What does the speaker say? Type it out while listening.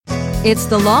It's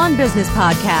the Law and Business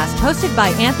Podcast, hosted by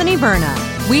Anthony Verna.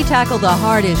 We tackle the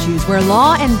hard issues where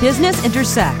law and business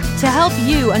intersect to help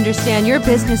you understand your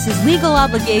business's legal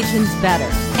obligations better.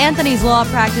 Anthony's law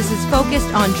practice is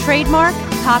focused on trademark,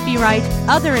 copyright,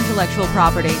 other intellectual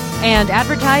property, and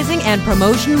advertising and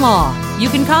promotion law. You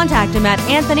can contact him at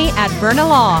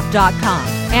anthony@vernalaw.com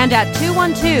and at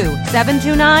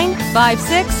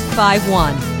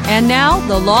 212-729-5651. And now,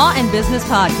 the Law and Business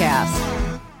Podcast.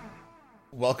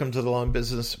 Welcome to the Law and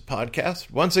Business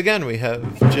Podcast. Once again, we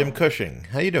have Jim Cushing.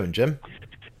 How you doing, Jim?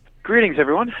 Greetings,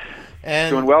 everyone.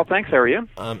 Doing well, thanks. How are you?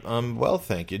 I'm well,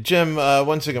 thank you. Jim,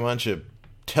 once again, why don't you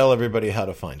tell everybody how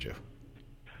to find you?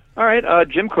 All right,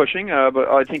 Jim Cushing, but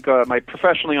I think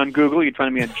professionally on Google, you'd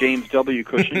find me at James W.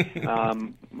 Cushing.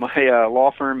 My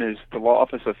law firm is the Law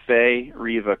Office of Fay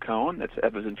Riva Cohen. That's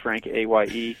F as in Frank,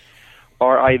 A-Y-E,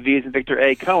 R-I-V as in Victor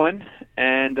A. Cohen.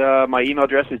 And my email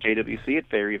address is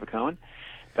jwc@fayrivacohen.com,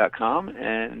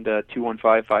 and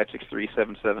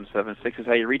 215-563-7776 is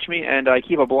how you reach me. And I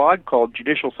keep a blog called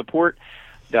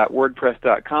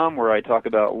judicialsupport.wordpress.com where I talk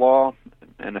about law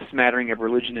and a smattering of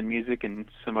religion and music and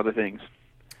some other things.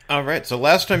 All right, so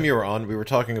last time you were on, we were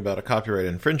talking about a copyright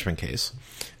infringement case,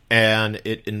 and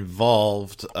it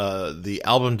involved the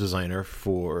album designer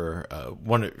for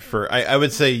I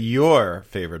would say your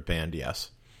favorite band,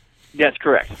 Yes. That's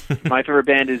correct. My favorite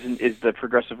band is the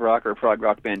progressive rock or prog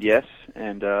rock band Yes,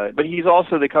 and but he's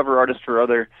also the cover artist for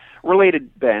other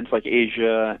related bands like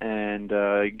Asia and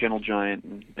Gentle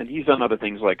Giant, and he's done other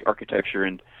things like architecture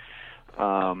and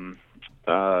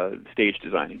stage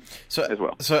designing as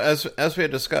well. So as we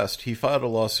had discussed, he filed a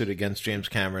lawsuit against James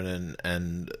Cameron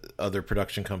and other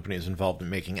production companies involved in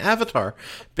making Avatar,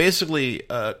 basically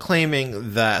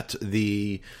claiming that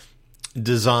the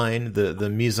design, the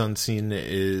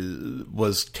mise-en-scene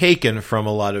was taken from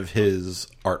a lot of his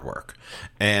artwork.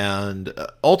 And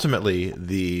ultimately,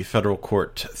 the federal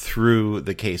court threw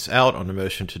the case out on a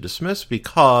motion to dismiss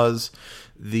because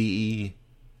the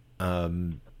ability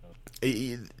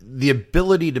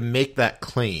to make that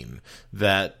claim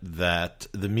that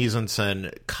the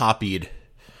mise-en-scène copied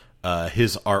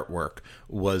his artwork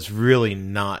was really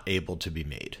not able to be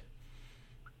made.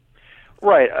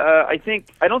 Right. I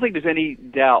don't think there's any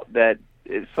doubt that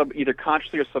either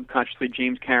consciously or subconsciously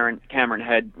James Cameron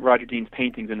had Roger Dean's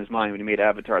paintings in his mind when he made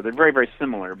Avatar. They're very, very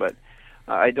similar, but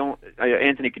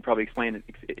Anthony could probably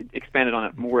expanded on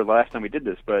it more last time we did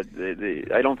this, but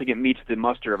I don't think it meets the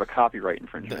muster of a copyright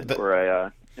infringement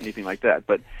or anything like that.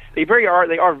 But they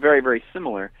are very, very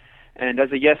similar. And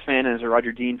as a Yes fan and as a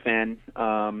Roger Dean fan,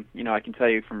 I can tell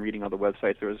you from reading all the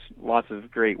websites, there was lots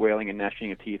of great wailing and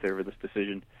gnashing of teeth over this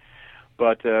decision.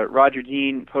 But Roger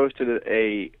Dean posted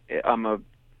I'm a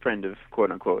friend of,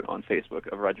 quote-unquote, on Facebook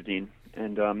of Roger Dean,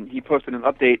 and he posted an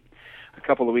update a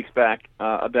couple of weeks back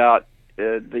about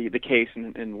the case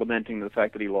and lamenting the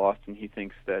fact that he lost, and he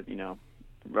thinks that,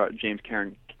 James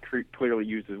Cameron clearly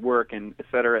used his work, and et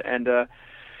cetera. And,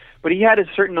 but he had a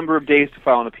certain number of days to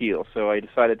file an appeal, so I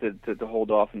decided to hold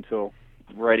off until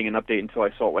writing an update until I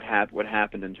saw what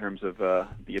happened in terms of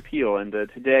the appeal. And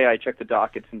today I checked the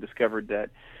dockets and discovered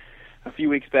that a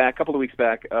couple of weeks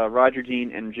back, Roger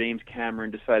Dean and James Cameron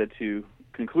decided to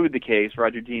conclude the case.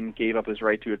 Roger Dean gave up his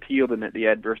right to appeal the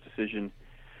adverse decision,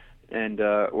 and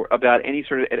about any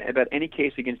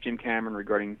case against Jim Cameron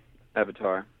regarding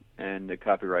Avatar and the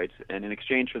copyrights. And in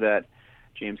exchange for that,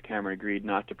 James Cameron agreed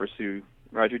not to pursue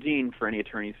Roger Dean for any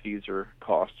attorney's fees or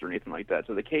costs or anything like that.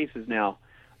 So the case is now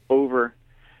over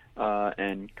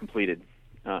and completed,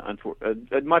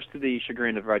 much to the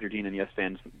chagrin of Roger Dean and Yes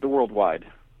fans the worldwide,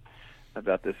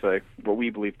 about this, what we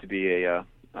believe to be I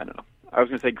don't know. I was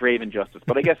going to say grave injustice,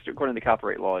 but I guess according to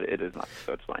copyright law, it is not,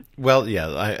 so it's fine. Well, yeah,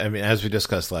 I mean, as we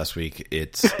discussed last week,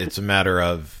 it's a matter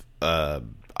of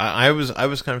I was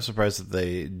kind of surprised that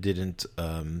they didn't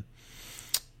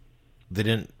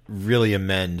really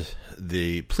amend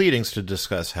the pleadings to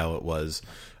discuss how it was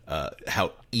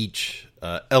how each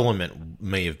element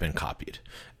may have been copied,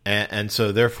 and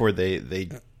so therefore they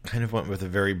kind of went with a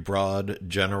very broad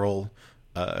general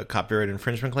copyright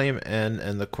infringement claim,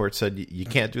 and the court said you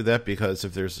can't do that because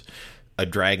if there's a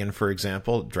dragon, for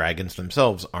example, dragons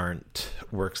themselves aren't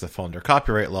works that fall under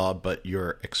copyright law, but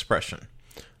your expression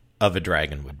of a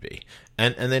dragon would be.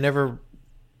 And they never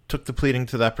took the pleading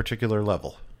to that particular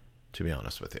level, to be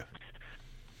honest with you.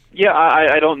 Yeah,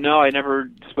 I don't know. I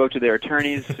never spoke to their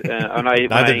attorneys, and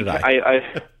Neither did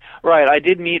I. Right,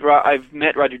 I've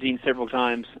met Roger Dean several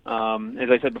times.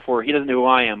 As I said before, he doesn't know who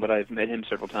I am, but I've met him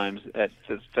several times at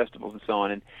festivals and so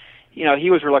on. And he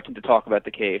was reluctant to talk about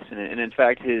the case. And in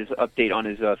fact, his update on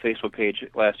his Facebook page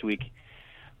last week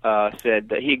said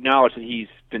that he acknowledged that he's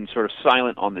been sort of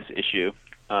silent on this issue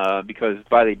because,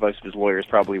 by the advice of his lawyers,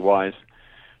 probably wise.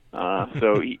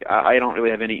 So I don't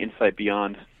really have any insight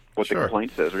beyond what the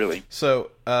complaint says, really.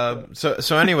 So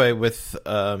anyway, with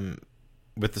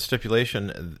the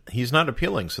stipulation, he's not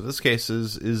appealing. So this case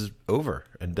is over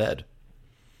and dead.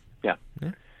 Yeah.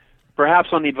 Perhaps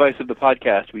on the advice of the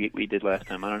podcast we did last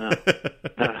time. I don't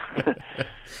know.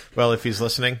 Well, if he's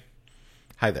listening,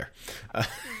 hi there.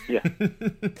 Yeah.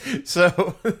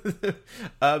 So,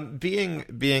 being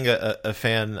a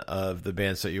fan of the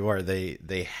bands that you are,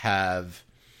 they've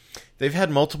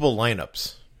had multiple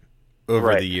lineups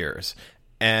over the years,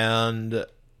 and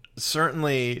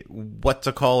certainly what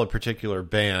to call a particular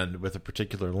band with a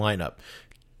particular lineup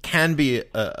can be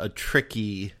a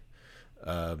tricky,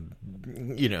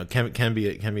 can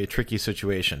be a tricky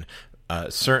situation.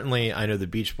 Certainly, I know the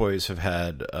Beach Boys have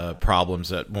had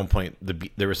problems. At one point,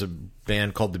 there was a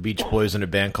band called the Beach Boys and a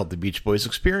band called the Beach Boys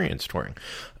Experience touring.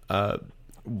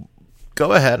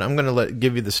 Go ahead. I'm going to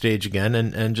give you the stage again,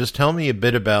 and just tell me a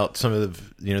bit about some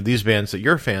of these bands that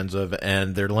you're fans of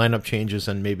and their lineup changes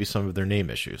and maybe some of their name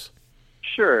issues.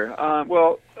 Sure. I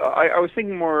was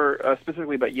thinking more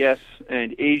specifically about Yes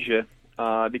and Asia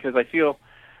because I feel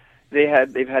they've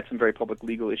had some very public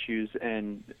legal issues,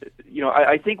 and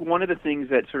I think one of the things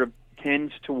that sort of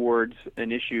tends towards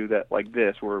an issue that like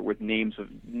this, or with name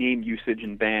usage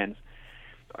in bands,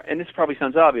 and this probably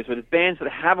sounds obvious, but it's bands that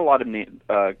have a lot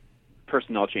of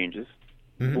personnel changes.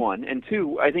 Mm-hmm. One, and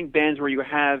two, I think bands where you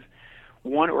have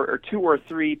one or two or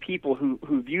three people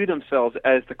who view themselves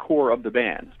as the core of the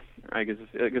band, right?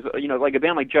 Because like a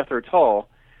band like Jethro Tull,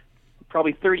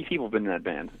 probably 30 people have been in that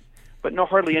band, but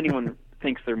hardly anyone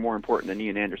thinks they're more important than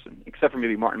Ian Anderson, except for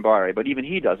maybe Martin Barre, but even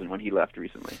he doesn't when he left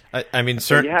recently. I mean,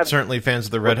 certainly fans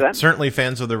of the Red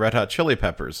Hot Chili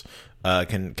Peppers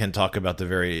can talk about the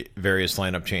various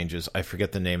lineup changes. I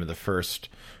forget the name of the first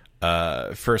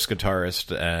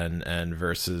guitarist and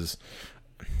versus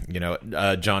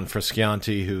John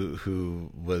Frusciante, who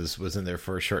was in there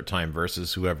for a short time,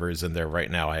 versus whoever is in there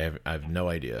right now. I have no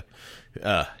idea.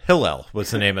 Hillel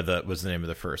was the name of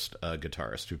the first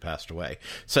guitarist who passed away.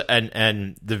 So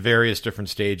and the various different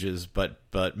stages, but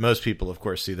most people, of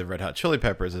course, see the Red Hot Chili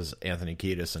Peppers as Anthony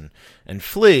Kiedis and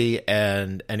Flea,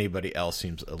 and anybody else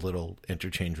seems a little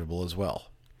interchangeable as well.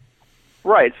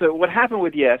 Right. So what happened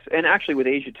with Yes, and actually with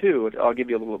Asia too, I'll give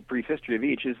you a little brief history of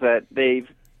each, is that they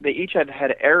each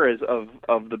had eras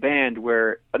of the band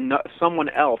where someone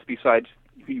else besides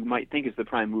who you might think is the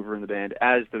prime mover in the band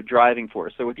as the driving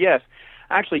force. So with Yes,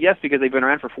 because they've been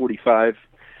around for 45,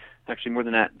 actually more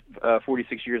than that,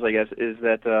 46 years, I guess, is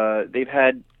that they've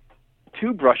had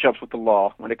two brush-ups with the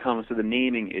law when it comes to the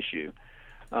naming issue.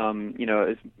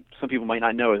 As some people might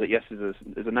not know, is that Yes is a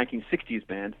 1960s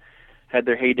band, had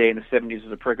their heyday in the 70s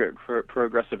as a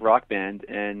progressive rock band,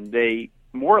 and they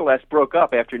more or less broke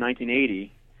up after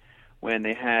 1980 when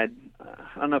they had,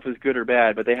 I don't know if it was good or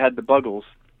bad, but they had the Buggles,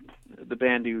 the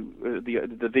band who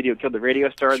the video Killed the Radio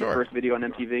Star, sure. The first video on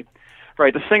MTV.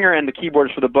 Right, the singer and the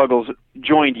keyboardist for the Buggles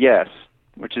joined Yes,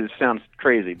 which sounds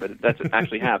crazy, but that's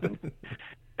actually happened.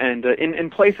 And in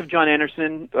place of John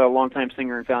Anderson, a longtime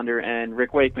singer and founder, and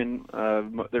Rick Wakeman,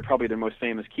 they're probably their most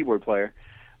famous keyboard player,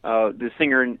 the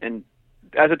singer and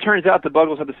as it turns out, the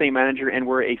Buggles had the same manager and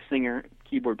were a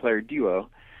singer-keyboard player duo,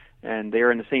 and they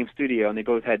were in the same studio, and they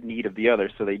both had need of the other,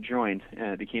 so they joined,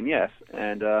 and it became Yes.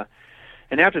 And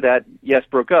after that, Yes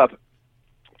broke up,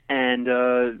 and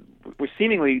was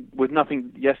seemingly with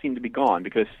nothing. Yes seemed to be gone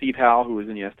because Steve Howe, who was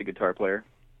in Yes, the guitar player,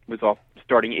 was off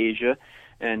starting Asia,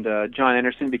 and John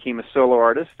Anderson became a solo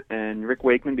artist, and Rick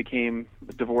Wakeman became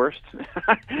divorced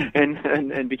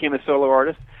and became a solo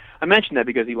artist. I mentioned that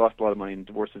because he lost a lot of money in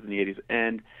divorces in the 80s.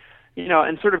 And,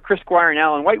 and sort of Chris Squire and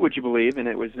Alan White, would you believe, and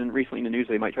it was recently in the news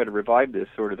they might try to revive this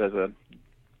sort of as an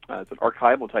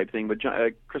archival type thing, but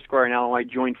Chris Squire and Alan White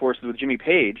joined forces with Jimmy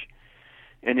Page,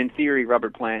 and in theory,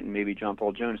 Robert Plant and maybe John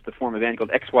Paul Jones to form a band called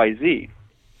XYZ.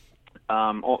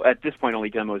 At this point,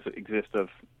 only demos exist of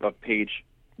Page,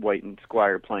 White, and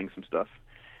Squire playing some stuff.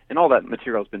 And all that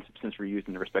material has been since reused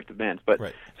in the respective bands. But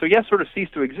right. So Yes sort of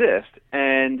ceased to exist,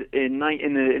 and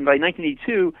by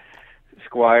 1982,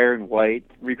 Squire and White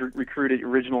recruited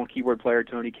original keyboard player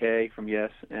Tony Kaye from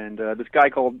Yes, and this guy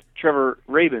called Trevor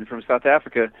Rabin from South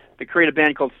Africa. They created a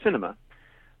band called Cinema,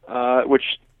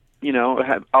 which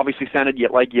obviously sounded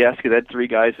yet like Yes because it had three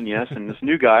guys in Yes, and this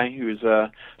new guy who's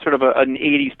sort of an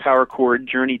 80s power chord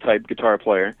Journey type guitar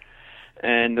player.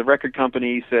 And the record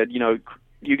company said,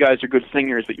 you guys are good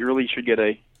singers, but you really should get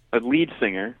a lead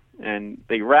singer. And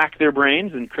they racked their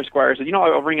brains, and Chris Squire said,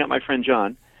 I'll ring out my friend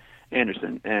John.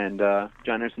 Anderson. And John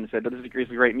Anderson said, "This is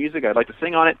great music. I'd like to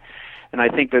sing on it." And I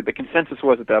think that the consensus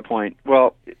was at that point,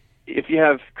 well, if you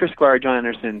have Chris Squire, John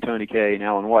Anderson, Tony Kaye, and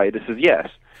Alan White, this is Yes.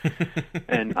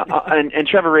 and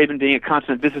Trevor Rabin being a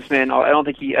consummate businessman, I don't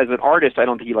think he, as an artist, I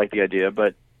don't think he liked the idea.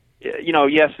 But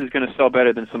Yes is going to sell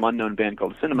better than some unknown band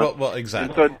called Cinema. Well,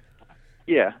 exactly.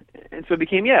 And so it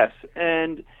became Yes.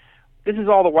 And this is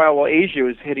all the while Asia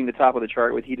was hitting the top of the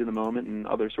chart with Heat of the Moment and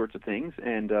other sorts of things.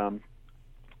 And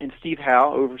Steve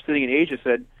Howe, over sitting in Asia,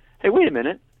 said, "Hey, wait a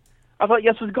minute. I thought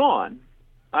Yes was gone.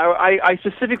 I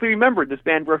specifically remembered this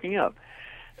band breaking up."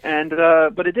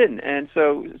 But it didn't. And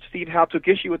so Steve Howe took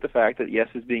issue with the fact that Yes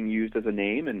is being used as a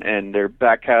name and their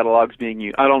back catalogs being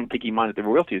used. I don't think he minded the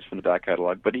royalties from the back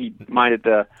catalog, but he minded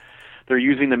they're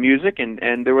using the music,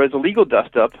 and there was a legal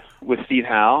dust-up with Steve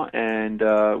Howe and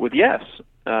with Yes,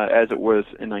 as it was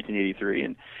in 1983.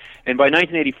 And by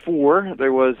 1984,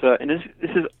 there was, and this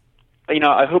is,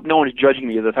 I hope no one is judging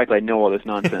me of the fact that I know all this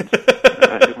nonsense.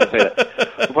 I just want to say that.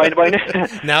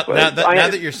 Now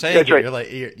that you're saying it, right. You're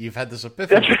like you've had this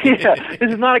epiphany. That's right. Yeah.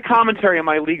 This is not a commentary on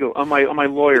my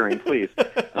lawyering, please.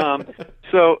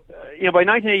 So by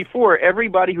 1984,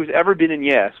 everybody who's ever been in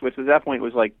Yes, which at that point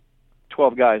was like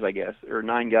 12 guys, I guess, or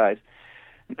 9 guys,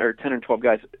 or 10 or 12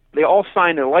 guys, they all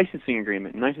signed a licensing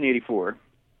agreement in 1984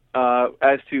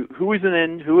 as to who was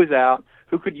in, who was out,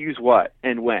 who could use what,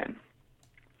 and when.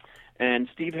 And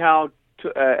Steve Howe,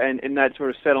 and in that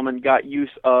sort of settlement, got use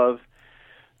of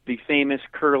the famous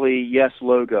curly Yes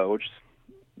logo, which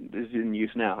is in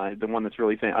use now. The one that's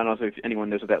really famous. I don't know if anyone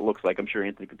knows what that looks like. I'm sure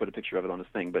Anthony could put a picture of it on his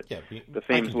thing. But the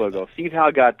famous logo. Steve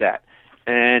Howe got that.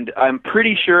 And I'm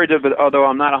pretty sure, although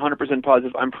I'm not 100%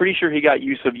 positive, I'm pretty sure he got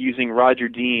use of using Roger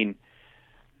Dean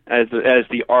as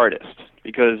the artist.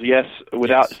 Because Yes,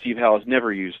 without Steve Howe, has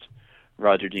never used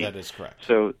Roger Dean. That is correct.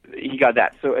 So he got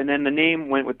that. So and then the name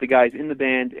went with the guys in the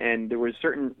band, and there were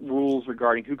certain rules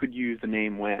regarding who could use the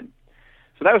name when.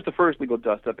 So that was the first legal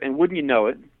dust-up. And wouldn't you know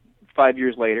it, 5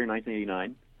 years later,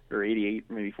 1989 or 88,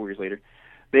 maybe 4 years later,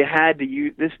 they had to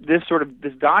use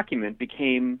this document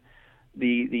became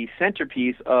the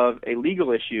centerpiece of a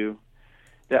legal issue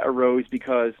that arose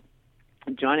because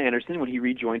John Anderson, when he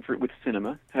rejoined with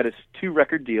Cinema, had a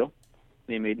 2-record deal.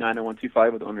 They made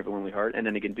 90125 with Owner of a Lonely Heart, and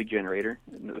then again Big Generator,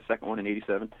 the second one in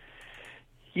 '87.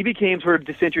 He became sort of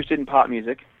disinterested in pop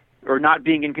music, or not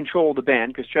being in control of the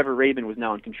band, because Trevor Rabin was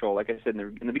now in control. Like I said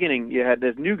in the beginning, you had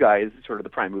this new guy as sort of the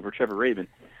prime mover, Trevor Rabin.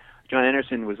 John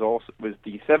Anderson was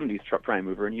the '70s prime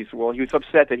mover, and he was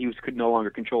upset that he could no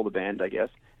longer control the band, I guess,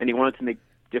 and he wanted to make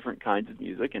different kinds of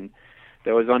music, and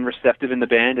that was unreceptive in the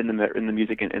band and in the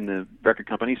music and the record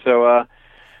company. So,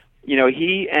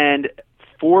 he and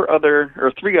 3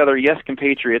 other Yes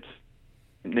compatriots,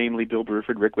 namely Bill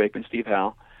Bruford, Rick Wakeman, Steve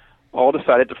Howe, all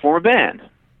decided to form a band.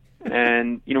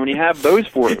 And when you have those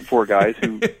four guys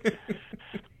who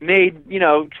made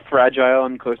Fragile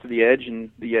and Close to the Edge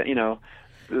and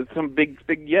some big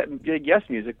Yes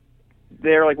music,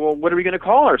 they're like, well, what are we going to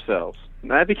call ourselves?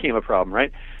 And that became a problem,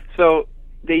 right? So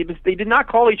they did not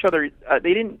call each other.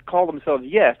 They didn't call themselves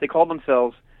Yes. They called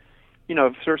themselves,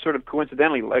 sort of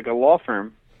coincidentally, like a law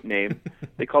firm name.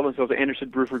 They called themselves Anderson,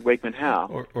 Bruford, Wakeman,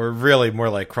 Howe. Or really more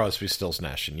like Crosby, Stills,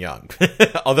 Nash and Young.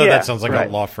 Although that sounds like a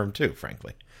law firm too,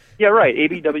 frankly. Yeah, right.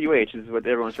 ABWH is what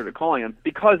everyone started calling them,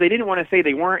 because they didn't want to say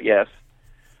they weren't Yes,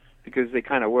 because they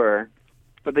kind of were,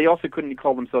 but they also couldn't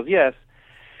call themselves Yes.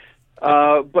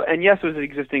 And Yes was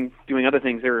existing, doing other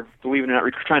things. They were, believe it or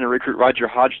not, trying to recruit Roger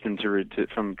Hodgson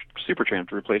from Supertramp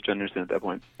to replace John Anderson at that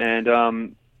point.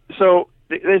 And so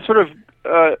they sort of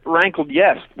rankled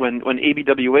Yes when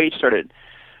ABWH started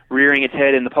rearing its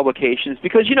head in the publications,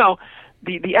 because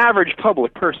the average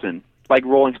public person, like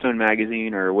Rolling Stone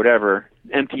magazine or whatever,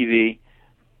 MTV,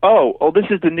 this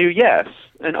is the new Yes,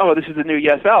 and this is the new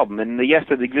Yes album, and the Yes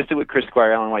that existed with Chris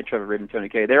Squire, Alan White, Trevor Rabin, Tony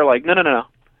Kaye. They're like, no,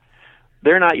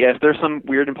 they're not Yes, they're some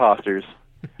weird imposters.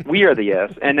 We are the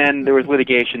Yes. And then there was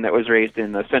litigation that was raised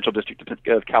in the Central District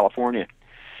of California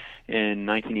in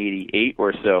 1988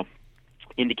 or so,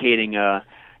 indicating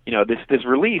this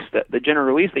release, that the general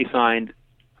release they signed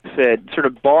said, sort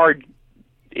of barred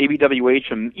ABWH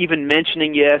from even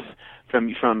mentioning Yes, from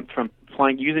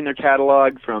using their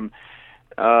catalog, from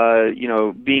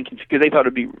being, because they thought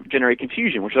it would generate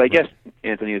confusion, which I guess,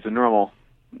 Anthony, is a normal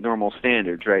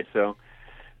standards, right? So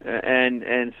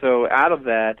and so out of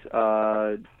that,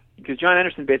 because John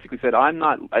Anderson basically said, I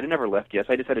never left Yes,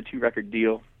 I just had a 2-record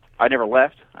deal. I never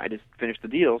left. I just finished the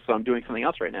deal, so I'm doing something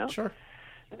else right now. Sure.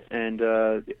 And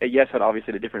Yes had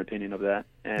obviously a different opinion of that,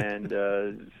 and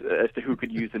as to who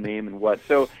could use the name and what.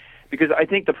 So, because I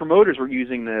think the promoters were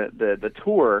using the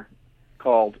tour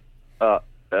called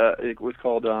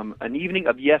An Evening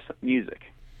of Yes Music.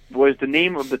 Was the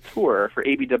name of the tour for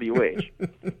ABWH,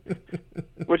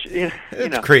 which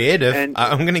it's creative. And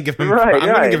I'm going to give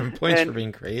him points for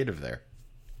being creative there.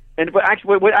 And what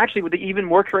the even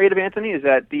more creative, Anthony, is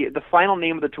that the final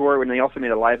name of the tour, when they also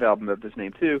made a live album of this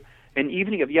name too, An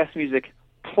Evening of Yes Music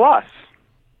Plus,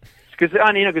 because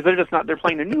they're just not, they're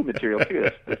playing their new material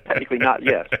too. That's technically not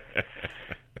Yes,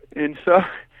 and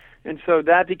so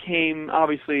that became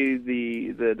obviously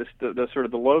the sort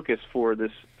of the locus for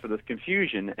this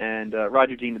confusion, and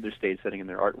Roger Dean did their stage setting and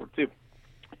their artwork too.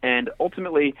 And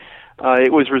ultimately,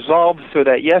 it was resolved so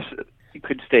that Yes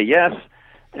could stay Yes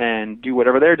and do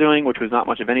whatever they're doing, which was not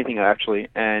much of anything actually.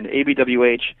 And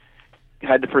ABWH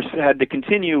had to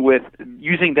continue with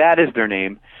using that as their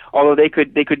name, although they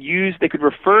could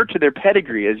refer to their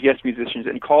pedigree as Yes musicians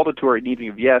and call the tour An Evening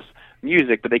of Yes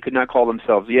Music, but they could not call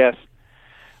themselves Yes.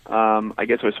 I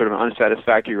guess it was sort of an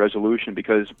unsatisfactory resolution,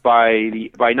 because by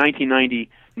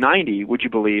 1990, would you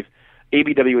believe,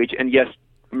 ABWH and Yes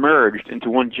merged into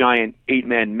one giant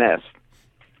 8-man mess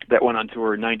that went on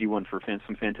tour in '91 for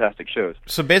some fantastic shows.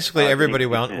 So basically, everybody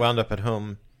wound up at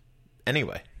home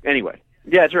anyway. Yeah,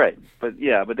 that's right. But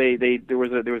there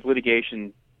was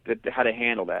litigation that how to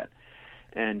handle that,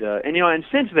 and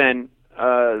since then.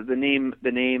 The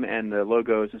name and the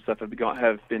logos and stuff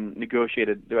have been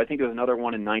negotiated. I think there was another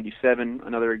one in '97,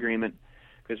 another agreement,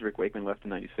 because Rick Wakeman left in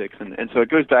 '96, and so it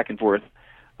goes back and forth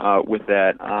with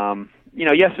that.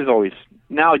 Yes is always,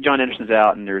 now John Anderson's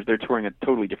out and they're touring a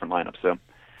totally different lineup, so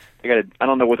I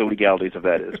don't know what the legalities of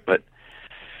that is, but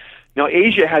now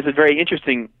Asia has a very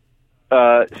interesting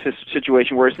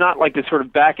situation where it's not like this sort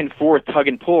of back and forth tug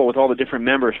and pull with all the different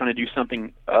members trying to do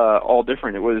something all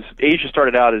different. Asia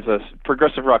started out as a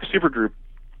progressive rock supergroup,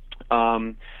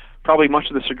 probably much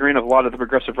to the chagrin of a lot of the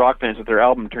progressive rock bands, that their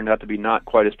album turned out to be not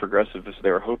quite as progressive as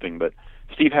they were hoping. But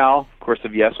Steve Howe, of course,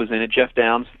 of Yes was in it. Jeff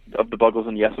Downs of the Buggles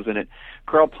and Yes was in it.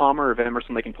 Carl Palmer of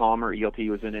Emerson, Lake and Palmer, ELP,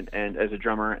 was in it, and as a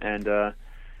drummer, and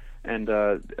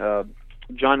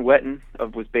John Wetton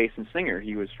was bass and singer.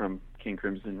 He was from King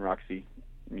Crimson, Roxy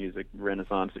Music,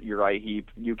 Renaissance, Uriah Heep,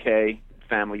 UK,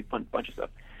 Family, bunch of stuff.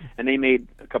 And they made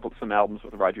some albums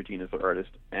with Roger Dean as the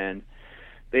artist. And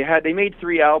they made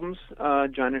 3 albums.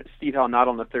 Steve Howe not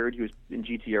on the third. He was in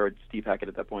GTR with Steve Hackett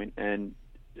at that point. And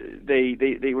they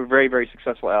were very, very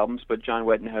successful albums. But John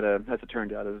Wetton as it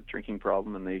turned out, a drinking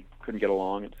problem, and they couldn't get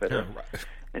along, etc.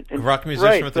 A rock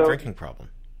musician with a drinking problem.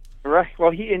 Right. Well,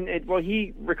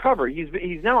 he recovered.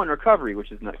 He's now in recovery,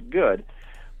 which is not good.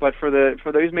 But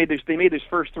they made their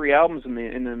first 3 albums in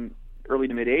the early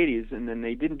to mid '80s, and then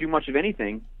they didn't do much of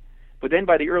anything. But then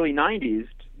by the early '90s,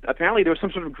 apparently there was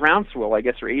some sort of groundswell, I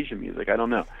guess, for Asian music. I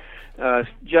don't know.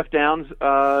 Jeff Downs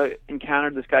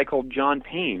encountered this guy called John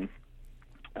Payne.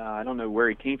 I don't know where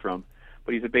he came from,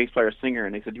 but he's a bass player singer.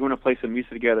 And they said, "Do you want to play some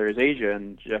music together as Asia?"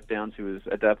 And Jeff Downs, who was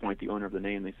at that point the owner of the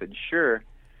name, they said, "Sure.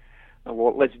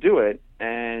 Well, let's do it."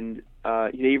 And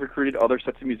they recruited other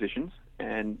sets of musicians.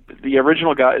 And the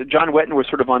original guy, John Wetton, was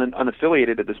sort of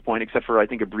unaffiliated at this point, except for, I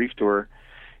think, a brief tour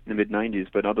in the mid-'90s.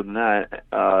 But other than that,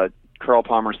 Carl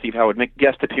Palmer and Steve Howe would make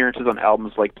guest appearances on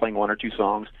albums, like playing 1 or 2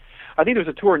 songs. I think there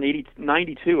was a tour in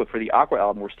 '92 for the Aqua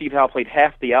album where Steve Howe played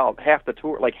half the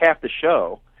tour, like half the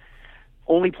show,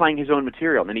 only playing his own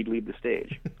material, and then he'd leave the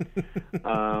stage,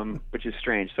 which is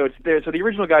strange. So so the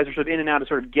original guys are sort of in and out as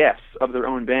sort of guests of their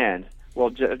own band. Well,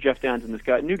 Jeff Downs and this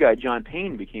new guy, John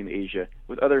Payne, became Asia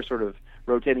with other sort of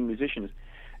rotating musicians.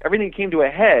 Everything came to a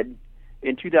head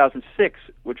in 2006,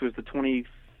 which was the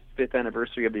 25th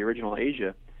anniversary of the original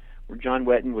Asia, where John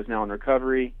Wetton was now in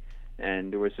recovery,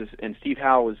 and there was and Steve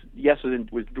Howe was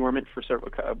dormant for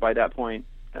by that point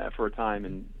for a time,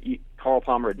 and Carl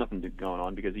Palmer had nothing going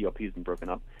on because ELP's been broken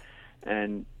up,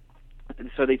 and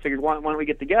so they figured, why don't we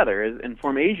get together and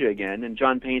form Asia again? And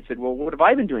John Payne said, well, what have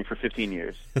I been doing for 15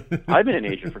 years? I've been in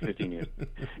Asia for 15 years.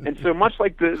 And so much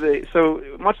like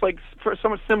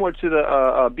somewhat similar to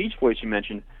the Beach Boys you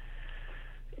mentioned,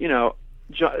 Asia,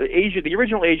 the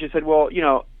original Asia said, well,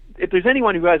 if there's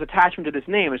anyone who has attachment to this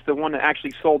name, it's the one that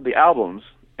actually sold the albums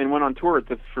and went on tour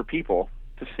for people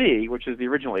to see, which is the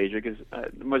original Asia, because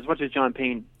as much as John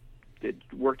Payne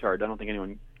worked hard, I don't think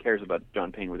anyone cares about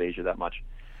John Payne with Asia that much.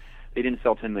 They didn't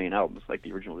sell 10 million albums like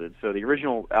the original did. So the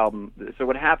original album, so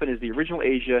what happened is the original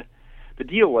Asia, the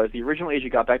deal was the original Asia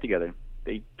got back together.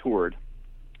 They toured.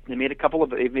 They made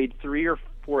they made 3 or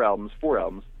 4 albums, 4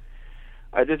 albums.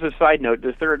 Just a side note,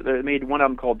 they made one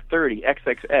album called 30,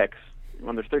 XXX,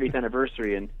 on their 30th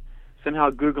anniversary, and somehow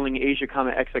Googling Asia,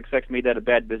 XXX made that a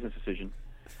bad business decision.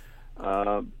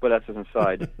 But that's an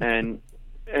aside. and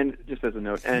just as a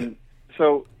note. And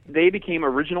so they became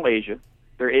original Asia.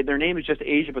 Their name is just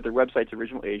Asia, but their website's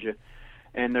Original Asia,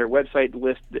 and their website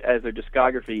lists as their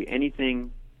discography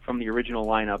anything from the original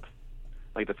lineup,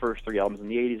 like the first 3 albums in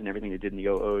the 80s and everything they did in the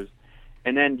 00s.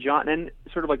 And then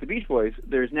sort of like the Beach Boys,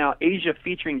 there's now Asia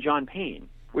featuring John Payne,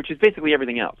 which is basically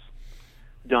everything else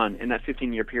done in that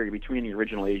 15-year period between the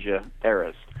Original Asia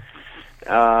eras.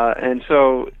 And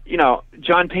so,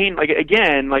 John Payne, like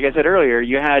I said earlier,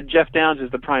 you had Jeff Downes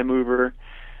as the prime mover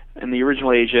in the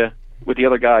Original Asia with the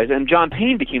other guys, and John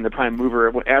Payne became the prime mover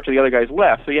after the other guys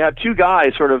left. So you have 2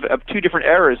 guys sort of 2 different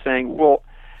eras saying, well,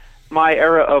 my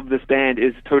era of this band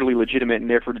is totally legitimate and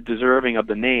therefore deserving of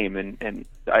the name, and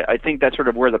I think that's sort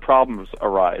of where the problems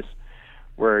arise.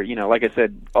 Where, like I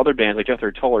said, other bands like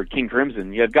Jethro Tull or King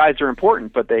Crimson, you have guys that are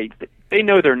important, but they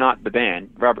know they're not the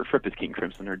band. Robert Fripp is King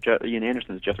Crimson, or Ian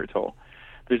Anderson is Jethro Tull.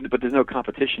 But there's no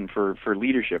competition for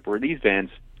leadership. Where these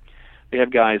bands, they have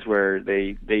guys where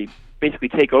they basically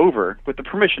take over with the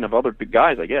permission of other big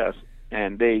guys, I guess,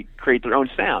 and they create their own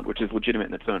sound, which is legitimate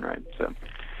in its own right. So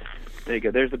there you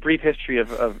go. There's the brief history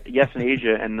of Yes in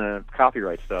Asia and the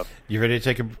copyright stuff. You ready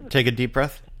to take a deep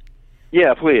breath?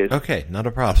 Yeah, please. Okay, not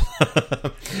a problem.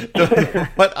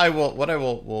 What I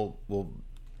will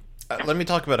let me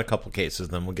talk about a couple cases,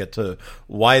 then we'll get to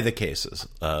why the cases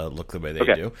look the way they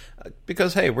do.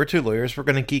 Because hey, we're 2 lawyers, we're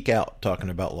going to geek out talking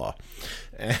about law,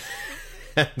 and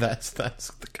that's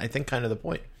I think kind of the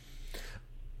point.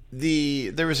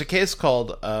 There was a case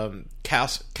called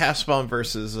Kasbaum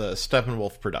versus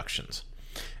Steppenwolf Productions.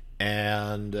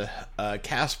 And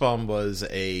Kasbaum was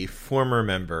a former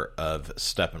member of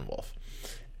Steppenwolf.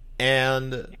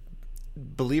 And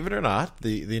believe it or not,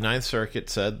 the Ninth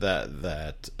Circuit said that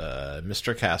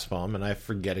Mr. Kasbaum, and I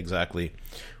forget exactly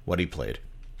what he played,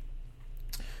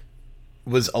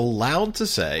 was allowed to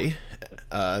say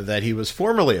that he was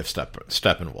formerly of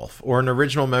Steppenwolf, or an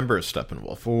original member of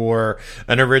Steppenwolf, or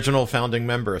an original founding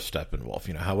member of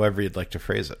Steppenwolf, however you'd like to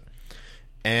phrase it.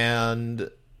 And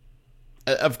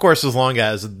of course, as long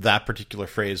as that particular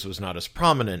phrase was not as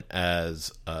prominent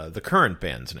as the current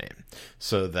band's name.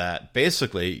 So that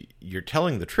basically you're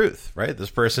telling the truth, right?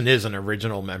 This person is an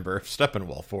original member of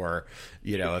Steppenwolf, or,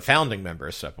 a founding member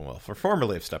of Steppenwolf, or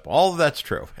formerly of Steppenwolf. All of that's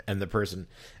true. And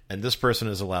this person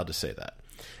is allowed to say that.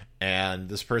 And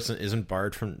this person isn't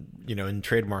barred from, in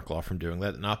trademark law from doing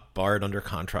that, not barred under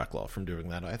contract law from doing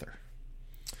that either.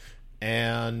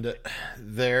 And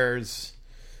there's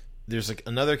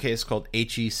another case called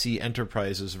HEC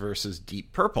Enterprises versus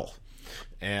Deep Purple,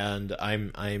 and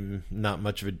I'm not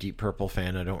much of a Deep Purple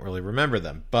fan. I don't really remember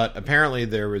them, but apparently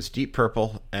there was Deep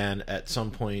Purple, and at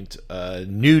some point,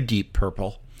 New Deep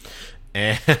Purple,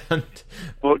 and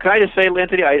well, can I just say,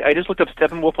 Anthony, I just looked up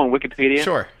Steppenwolf on Wikipedia.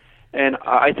 Sure. And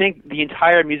I think the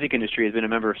entire music industry has been a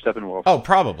member of Steppenwolf. Oh,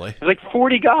 probably. There's like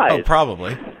 40 guys. Oh,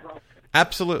 probably.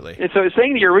 Absolutely. And so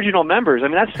saying that you're original members,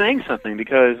 that's saying something,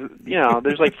 because,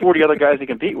 there's like 40 other guys to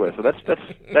compete with. So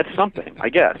that's something, I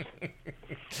guess.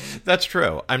 That's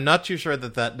true. I'm not too sure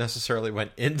that necessarily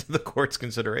went into the court's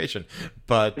consideration,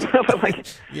 but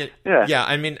yeah.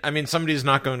 I mean, somebody's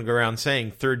not going to go around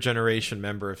saying 3rd generation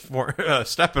member of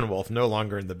Steppenwolf, no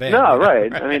longer in the band. No,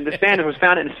 right. I mean, this band was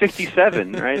founded in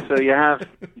 '67, right? So you have,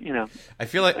 I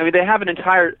feel like they have an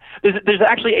entire. There's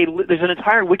actually there's an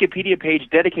entire Wikipedia page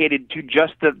dedicated to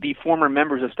just the former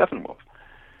members of Steppenwolf.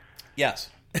 Yes.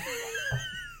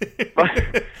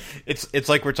 It's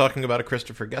like we're talking about a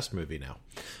Christopher Guest movie now.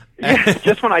 Yeah,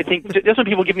 just when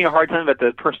people give me a hard time about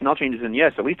the personnel changes, and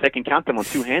yes, at least I can count them on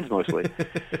 2 hands mostly.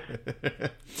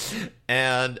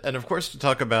 and of course, to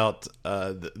talk about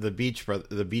the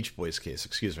Beach Boys case,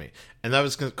 excuse me, and that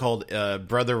was called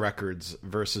Brother Records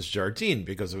versus Jardine,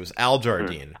 because it was Al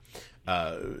Jardine,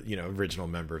 original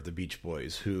member of the Beach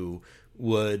Boys, who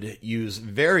would use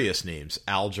various names: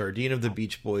 Al Jardine of the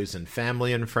Beach Boys and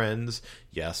Family and Friends.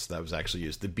 Yes, that was actually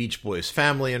used. The Beach Boys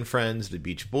Family and Friends, the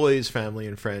Beach Boys Family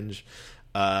and Friends.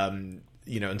 And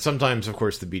sometimes, of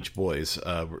course, the Beach Boys,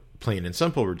 plain and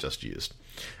simple, were just used.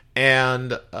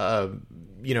 And,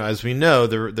 as we know,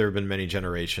 there have been many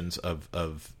generations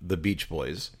of the Beach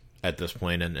Boys at this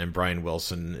point, and Brian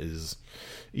Wilson is,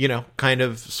 kind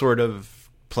of, sort of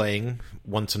playing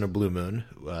once in a blue moon,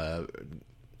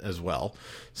 as well.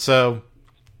 So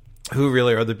who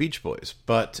really are the Beach Boys?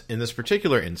 But in this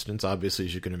particular instance, obviously,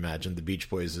 as you can imagine, the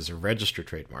Beach Boys is a registered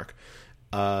trademark.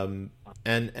 And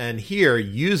here,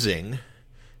 using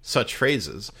such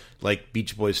phrases like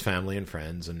Beach Boys Family and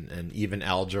Friends, and even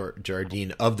Al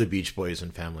Jardine of the Beach Boys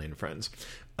and Family and Friends,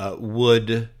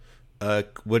 would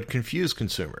confuse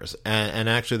consumers. And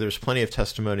actually, there's plenty of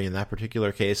testimony in that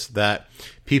particular case that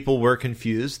people were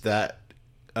confused, that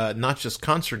not just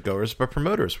concert goers, but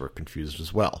promoters were confused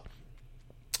as well.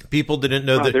 People didn't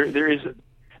know that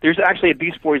there's actually a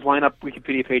Beach Boys lineup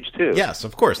Wikipedia page too. Yes,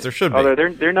 of course there should be. Although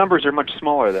their numbers are much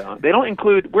smaller though. They don't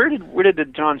include where did the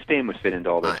John Stamos fit into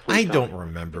all this? I don't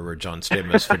remember where John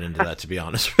Stamos fit into that, to be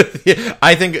honest with you.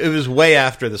 I think it was way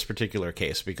after this particular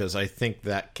case, because I think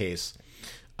that case,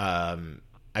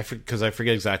 because I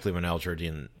forget exactly when Al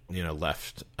Jardine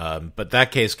left, but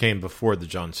that case came before the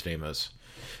John Stamos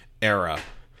era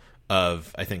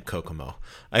of, I think, Kokomo.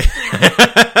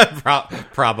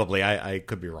 Probably. I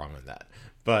could be wrong on that.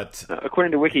 But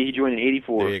according to Wiki, he joined in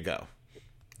 '84.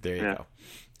 There you go.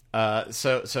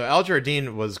 So Al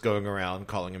Jardine was going around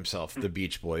calling himself the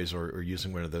Beach Boys, or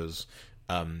using one of those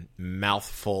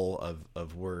mouthful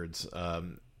of words.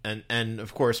 And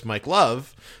of course, Mike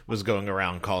Love was going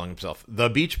around calling himself the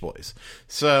Beach Boys.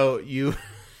 So you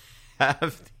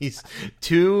have these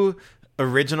two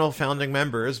original founding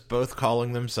members both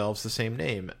calling themselves the same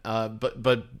name. But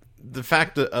the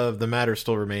fact of the matter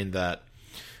still remained that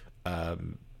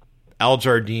Al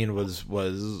Jardine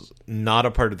was not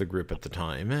a part of the group at the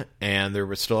time, and there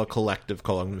was still a collective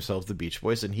calling themselves the Beach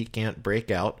Boys, and he can't break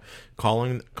out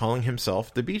calling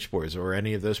himself the Beach Boys or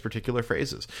any of those particular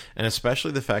phrases. And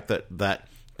especially the fact that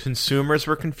consumers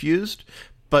were confused,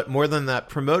 but more than that,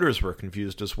 promoters were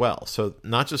confused as well. So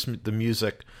not just the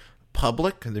music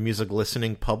public, the music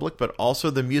listening public, but also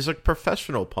the music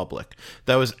professional public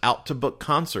that was out to book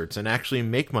concerts and actually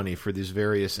make money for these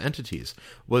various entities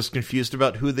was confused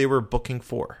about who they were booking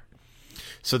for.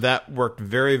 So that worked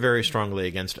very, very strongly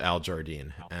against Al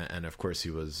Jardine, and of course he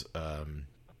was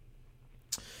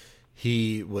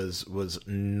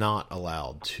not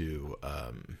allowed to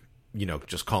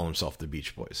just call himself the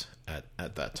Beach Boys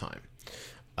at that time.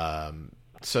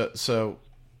 So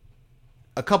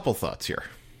a couple thoughts here.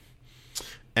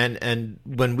 And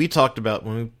when we talked about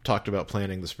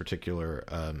planning this particular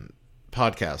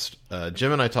podcast,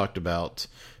 Jim and I talked about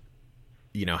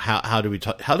how do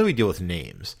we deal with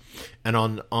names, and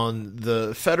on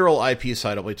the federal IP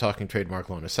side, I'll be talking trademark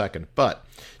law in a second. But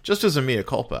just as a mea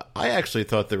culpa, I actually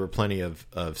thought there were plenty of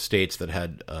states that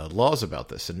had laws about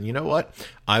this, and you know what?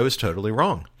 I was totally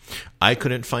wrong. I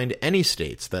couldn't find any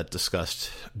states that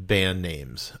discussed band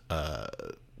names.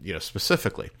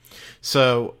 Specifically.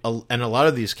 So, and a lot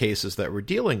of these cases that we're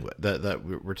dealing with, that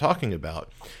we're talking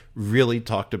about, really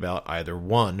talked about either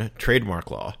one,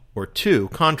 trademark law, or two,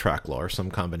 contract law, or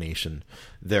some combination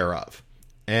thereof.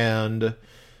 And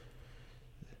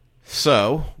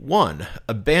so, one,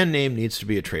 a band name needs to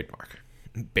be a trademark,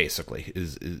 basically,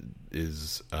 is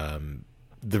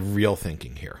the real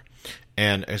thinking here.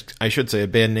 And I should say a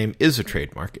band name is a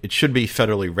trademark. It should be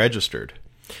federally registered.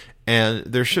 And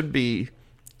there should be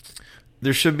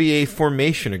a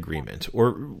formation agreement, or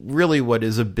really what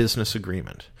is a business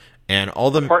agreement, and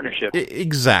all the partnership.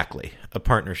 Exactly, a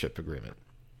partnership agreement.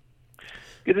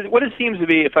 What it seems to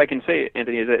be, if I can say it,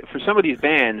 Anthony, is that for some of these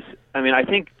bands, I mean, I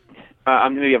think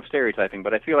maybe I'm stereotyping,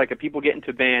 but I feel like people get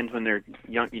into bands when they're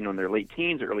young, in their late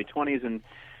teens or early 20s, and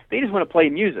they just want to play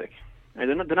music. And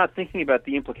they're not thinking about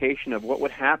the implication of what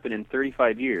would happen in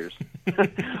 35 years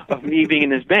of me being in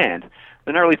this band.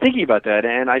 They're not really thinking about that,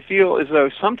 and I feel as though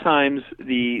sometimes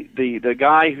the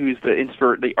guy who's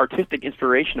the artistic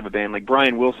inspiration of a band, like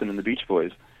Brian Wilson in the Beach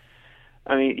Boys,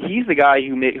 I mean, he's the guy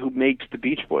who makes the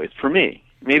Beach Boys for me.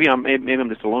 Maybe I'm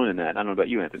just alone in that. I don't know about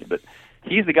you, Anthony, but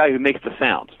he's the guy who makes the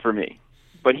sounds for me.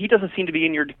 But he doesn't seem to be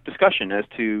in your discussion as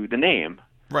to the name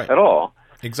at all.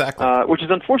 Exactly. Which is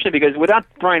unfortunate, because without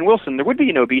Brian Wilson, there would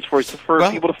be no Beach Boys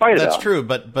for people to fight about. That's true,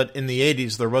 but in the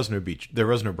 80s there was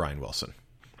no Brian Wilson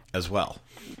as well.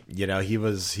 He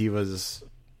was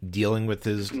dealing with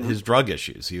his drug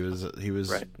issues. He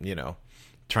was right.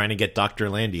 Trying to get Dr.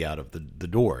 Landy out of the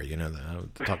door.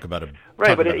 Talk about a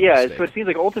right. But so it seems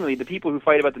like ultimately the people who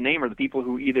fight about the name are the people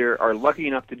who either are lucky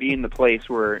enough to be in the place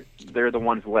where they're the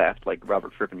ones left, like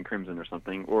Robert Fripp and Crimson or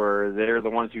something, or they're the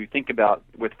ones who think about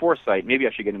with foresight, maybe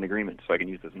I should get an agreement so I can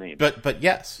use this name. But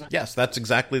yes, that's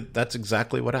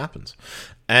exactly what happens,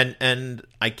 and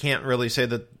I can't really say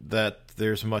that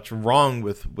there's much wrong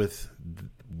with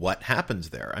what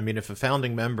happens there. I mean, if a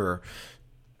founding member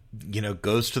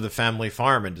goes to the family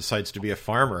farm and decides to be a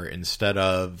farmer instead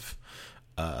of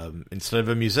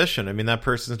a musician, I mean, that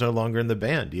person's no longer in the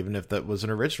band, even if that was an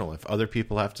original. If other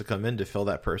people have to come in to fill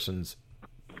that person's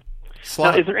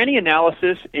slot. Now, is there any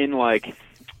analysis in the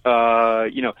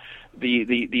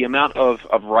amount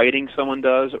of writing someone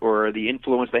does, or the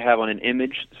influence they have on an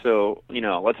image? So,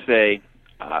 let's say,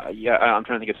 I'm trying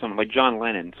to think of someone like John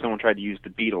Lennon. Someone tried to use the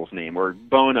Beatles' name, or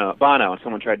Bono, and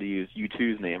someone tried to use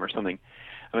U2's name or something.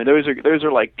 I mean, those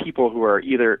are like people who are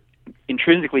either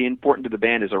intrinsically important to the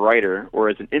band as a writer or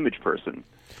as an image person.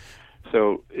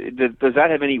 So does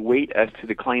that have any weight as to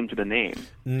the claim to the name?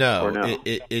 No, or no?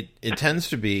 It tends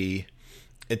to be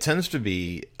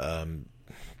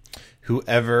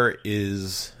whoever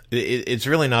is. It's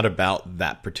really not about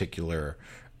that particular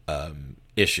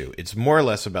issue. It's more or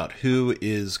less about who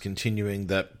is continuing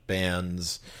that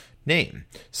band's name.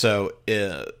 So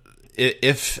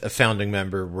if a founding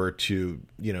member were to,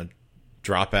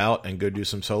 drop out and go do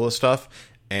some solo stuff,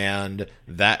 and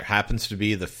that happens to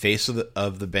be the face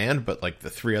of the band, but like the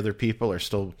three other people are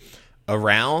still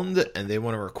around and they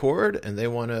want to record and they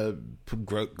want to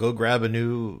go grab a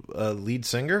new lead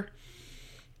singer,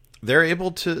 they're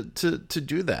able to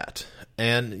do that.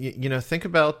 And think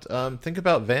about Van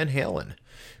Halen,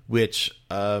 which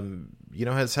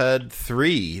has had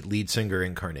 3 lead singer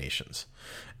incarnations,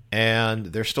 and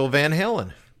they're still Van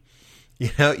Halen.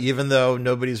 Even though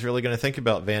nobody's really going to think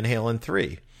about Van Halen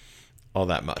 3 all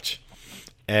that much,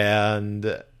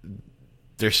 and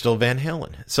they're still Van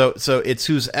Halen. So it's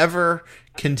who's ever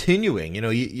continuing.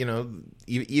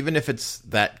 Even if it's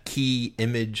that key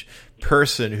image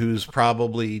person who's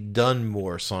probably done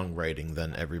more songwriting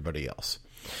than everybody else.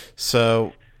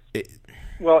 So,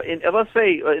 let's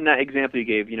say in that example you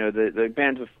gave, the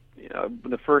bands with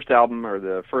the first album or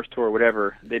the first tour,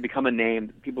 whatever, they become a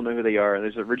name. People know who they are.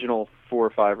 There's original 4 or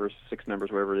 5 or 6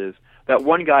 members, whatever it is. That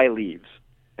one guy leaves,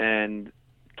 and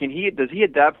does he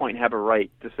at that point have a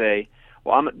right to say,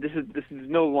 "Well, this is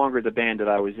no longer the band that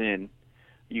I was in.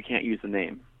 You can't use the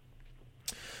name"?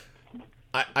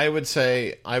 I would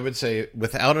say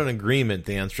without an agreement,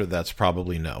 the answer to that's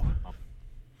probably no.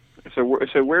 So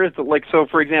where is so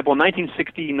for example, in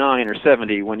 1969 or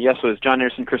 70, when Yes was John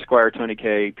Anderson, Chris Squire, Tony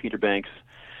Kaye, Peter Banks,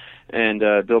 and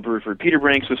Bill Bruford. Peter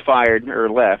Banks was fired or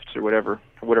left or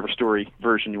whatever story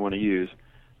version you want to use.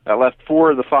 Left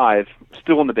 4 of the 5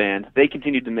 still in the band. They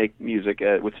continued to make music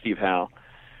with Steve Howe.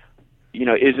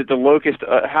 Is it the locus?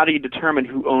 How do you determine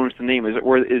who owns the name? Is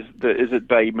it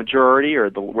by majority or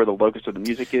where the locus of the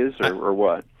music is, or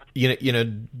what?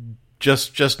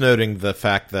 Just noting the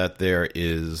fact that there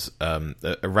is a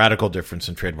radical difference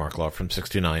in trademark law from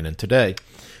 '69 and today.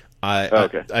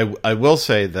 I will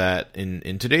say that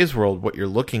in today's world, what you're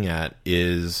looking at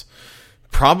is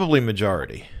probably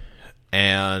majority,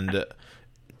 and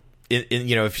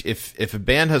if a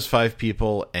band has 5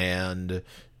 people and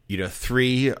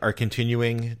 3 are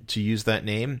continuing to use that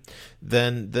name,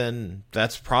 then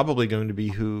that's probably going to be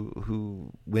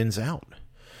who wins out.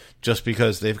 Just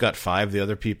because they've got 5, the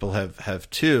other people have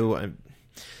 2.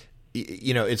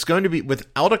 It's going to be,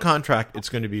 without a contract, it's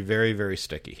going to be very, very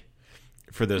sticky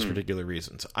for those particular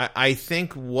reasons. I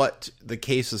think what the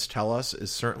cases tell us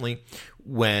is certainly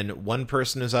when one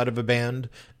person is out of a band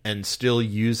and still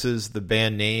uses the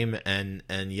band name and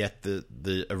yet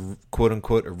the quote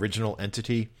unquote original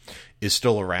entity is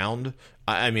still around.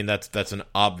 I mean, that's an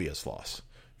obvious loss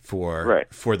for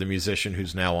the musician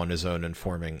who's now on his own and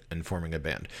forming a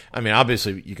band. I mean,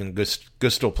 obviously you can go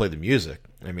still play the music.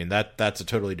 I mean, that's a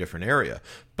totally different area.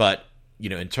 But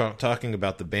in talking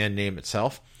about the band name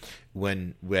itself,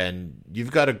 when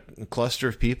you've got a cluster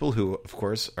of people who, of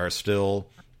course, are still,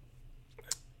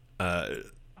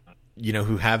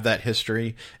 who have that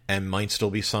history and might still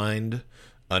be signed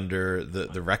under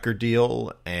the record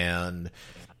deal, and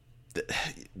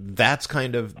that's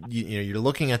kind of, you're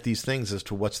looking at these things as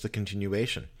to what's the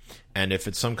continuation. And if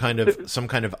it's some kind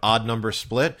of odd number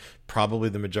split, probably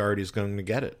the majority is going to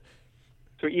get it.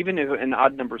 So even if an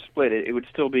odd number split, it would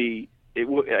still be.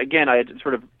 Again, I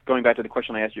sort of going back to the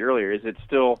question I asked you earlier. Is it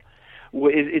still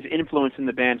is influence in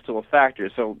the band still a factor?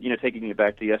 So taking it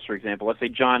back to Yes, for example, let's say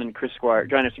John Anderson, Chris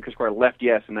Squire left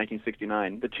Yes in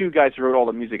 1969. The 2 guys who wrote all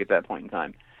the music at that point in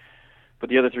time, but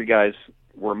the other 3 guys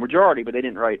were a majority, but they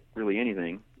didn't write really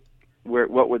anything.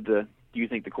 What would do you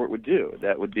think the court would do?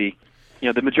 That would be,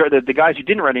 the majority. The guys who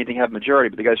didn't write anything have majority,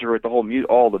 but the guys who wrote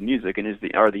all the music and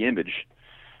are the image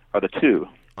are the 2.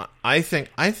 I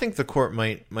think the court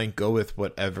might go with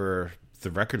whatever the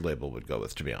record label would go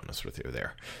with, to be honest with you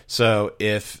there. So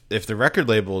if the record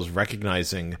label is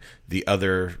recognizing the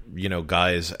other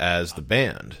guys as the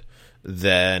band,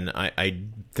 then I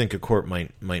think a court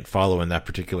might follow in that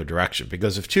particular direction.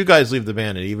 Because if 2 guys leave the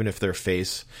band, and even if their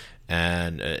face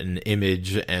and an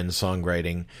image and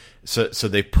songwriting, so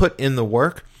they put in the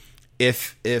work,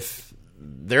 if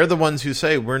they're the ones who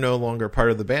say we're no longer part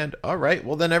of the band, all right,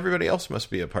 well then everybody else must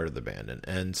be a part of the band,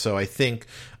 and so I think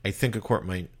a court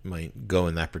might go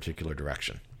in that particular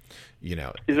direction. Is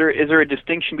there a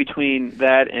distinction between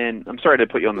that and, I'm sorry to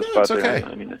put you on the spot it's okay. there.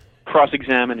 I mean,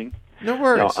 cross-examining. No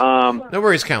worries. No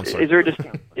worries, counselor. Is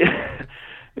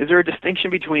there a distinction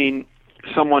between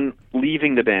someone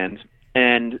leaving the band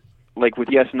and like with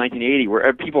Yes in 1980,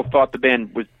 where people thought the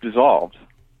band was dissolved,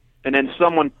 and then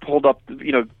someone picked up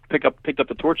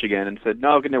the torch again and said,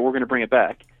 no, we're going to bring it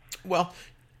back. Well,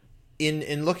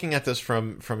 in looking at this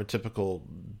from a typical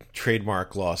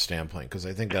trademark law standpoint, because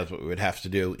I think that's what we would have to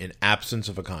do in absence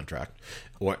of a contract,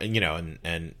 or and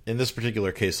in this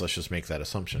particular case, let's just make that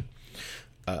assumption.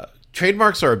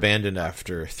 Trademarks are abandoned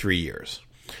after 3 years,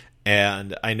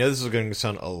 and I know this is going to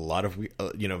sound a lot of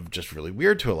just really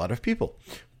weird to a lot of people,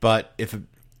 but if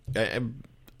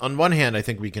on one hand, I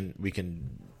think we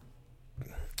can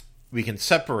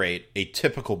separate a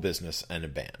typical business and a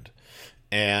band.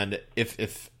 And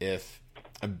if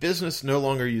a business no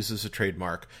longer uses a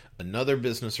trademark, another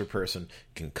business or person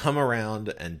can come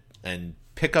around and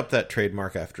pick up that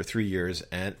trademark after 3 years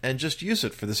and just use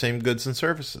it for the same goods and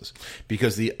services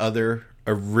because the other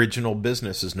original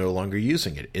business is no longer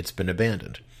using it. It's been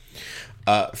abandoned.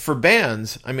 For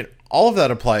bands, I mean, all of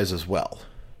that applies as well.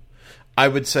 I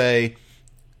would say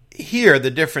here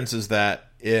the difference is that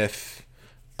if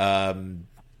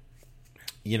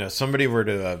somebody were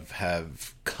to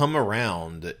have come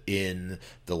around in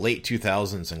the late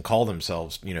 2000s and call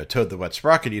themselves, Toad the Wet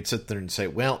Sprocket, you'd sit there and say,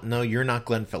 well, no, you're not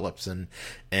Glenn Phillips, and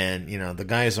the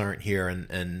guys aren't here,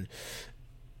 and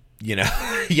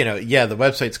yeah, the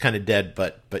website's kind of dead,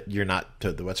 but you're not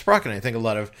Toad the Wet Sprocket. And I think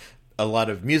a lot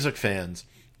of music fans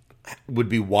would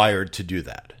be wired to do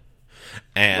that.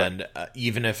 And right.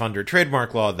 Even if under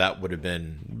trademark law, that would have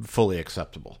been fully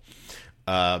acceptable.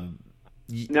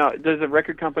 Now, there's a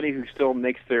record company who still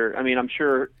makes their... I mean, I'm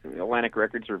sure Atlantic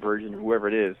Records or Virgin or whoever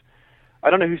it is. I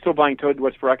don't know who's still buying Toad the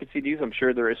Wet Sprocket CDs. I'm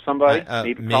sure there is somebody.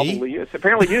 Maybe, me? probably you.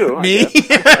 Apparently you. Me?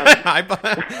 I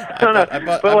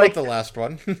bought the last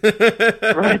one.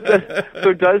 Right.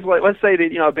 So does, let's say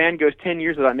that a band goes 10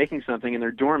 years without making something and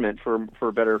they're dormant for want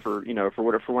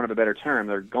of a better term,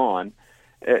 they're gone.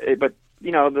 But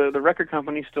the record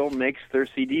company still makes their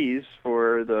CDs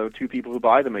for the 2 people who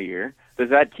buy them a year.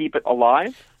 Does that keep it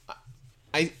alive?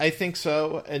 I think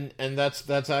so, and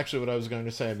that's actually what I was going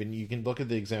to say. I mean, you can look at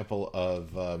the example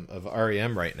of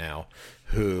REM right now,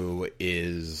 who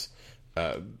is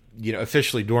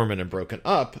officially dormant and broken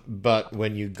up, but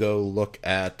when you go look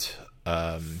at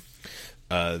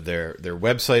their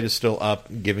website is still up,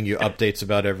 giving you updates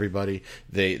about everybody.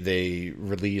 They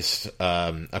released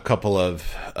a couple of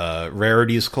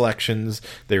rarities collections.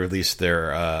 They released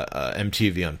their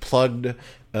MTV Unplugged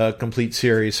complete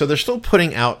series. So they're still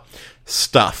putting out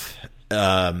stuff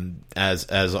as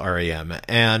REM,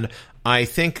 and I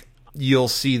think you'll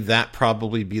see that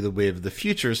probably be the wave of the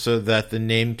future, so that the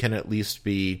name can at least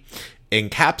be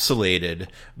encapsulated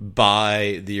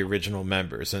by the original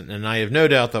members. And I have no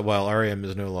doubt that while REM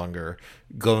is no longer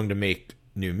going to make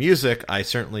new music, I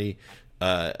certainly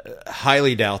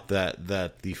highly doubt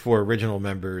that the 4 original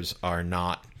members are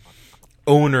not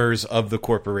owners of the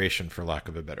corporation, for lack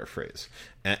of a better phrase.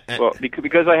 Well,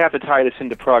 because I have to tie this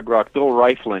into prog rock, Bill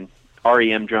Rieflin,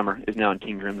 REM drummer, is now in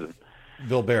King Crimson.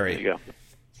 Bill Berry. There you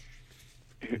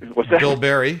go. What's that? Bill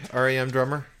Berry, REM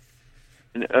drummer.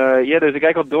 Yeah, there's a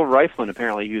guy called Bill Rieflin,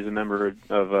 apparently, who's a member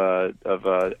of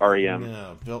REM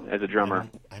as a drummer.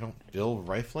 I don't Bill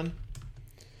Rieflin?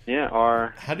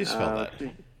 Yeah, How do you spell that?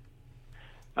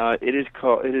 It is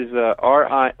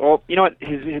R-I... Well, you know what?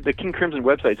 The King Crimson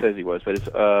website says he was, but it's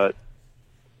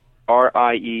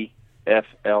RIEFLIN.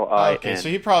 Okay, so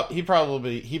he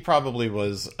probably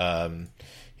was...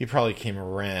 he probably came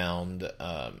around...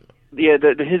 Yeah,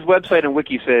 his website and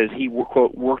wiki says he,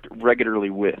 quote, worked regularly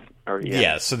with REM.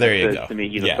 Yeah, so there you go. To me,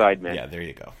 he's a sideman. Yeah, there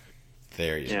you go.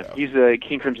 There you go. He's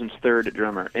King Crimson's 3rd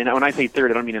drummer. And when I say 3rd,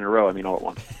 I don't mean in a row, I mean all at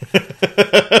once.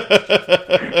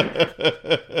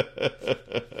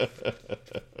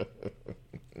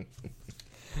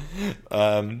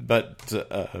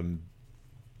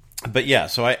 But yeah,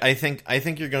 so I think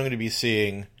you're going to be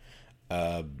seeing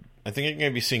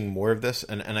more of this,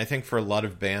 and I think for a lot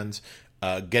of bands,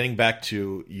 getting back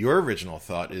to your original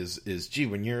thought is gee,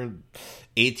 when you're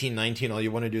 18, 19, all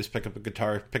you want to do is pick up a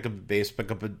guitar, pick up a bass,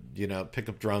 pick up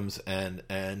drums,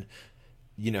 and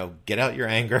get out your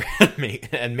anger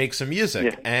and make some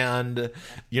music, and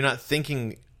you're not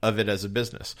thinking of it as a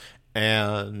business.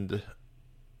 And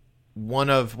one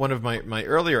of my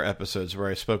earlier episodes where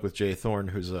I spoke with Jay Thorne,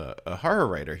 who's a horror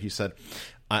writer, he said,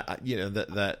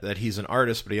 that he's an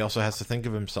artist, but he also has to think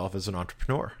of himself as an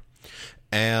entrepreneur.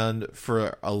 And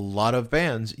for a lot of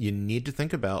bands, you need to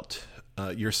think about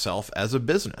yourself as a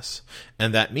business,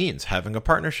 and that means having a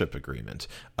partnership agreement,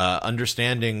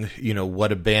 understanding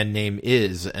what a band name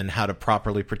is and how to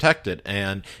properly protect it.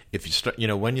 And if you start,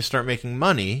 when you start making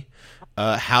money,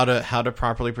 how to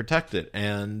properly protect it,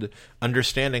 and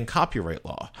understanding copyright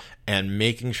law, and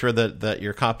making sure that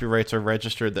your copyrights are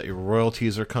registered, that your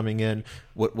royalties are coming in.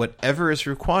 Whatever is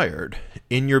required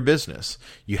in your business,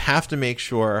 you have to make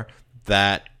sure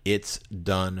that it's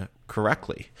done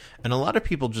correctly. And a lot of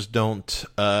people just don't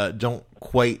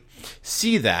quite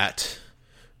see that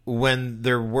when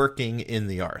they're working in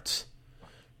the arts.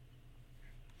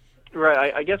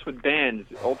 Right. I guess with bands,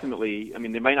 ultimately, I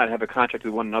mean, they might not have a contract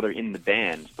with one another in the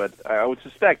bands, but I would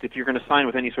suspect if you're going to sign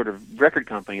with any sort of record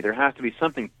company, there has to be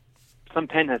something, some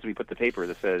pen has to be put to paper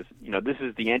that says, this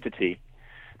is the entity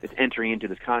that's entering into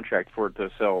this contract for it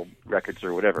to sell records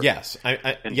or whatever. Yes,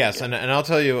 and I'll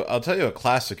tell you a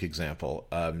classic example.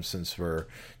 Since we're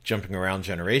jumping around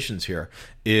generations here,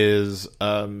 is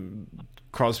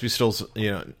Crosby, Stills,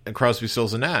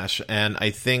 and Nash, and I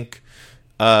think.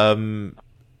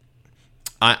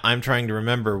 I'm trying to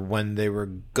remember when they were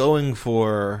going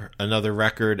for another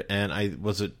record, and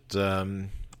was it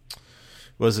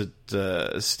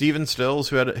Stephen Stills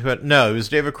who had no, it was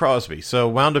David Crosby. So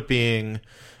it wound up being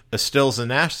a Stills and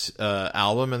Nash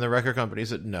album, and the record company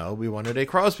said, no, we wanted a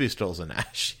Crosby, Stills and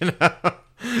Nash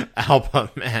album,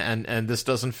 and this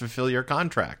doesn't fulfill your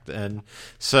contract. And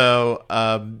so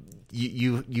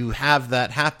you have that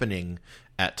happening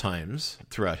at times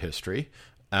throughout history.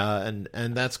 And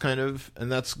that's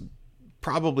that's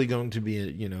probably going to be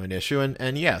an issue,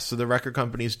 and yes, so the record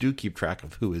companies do keep track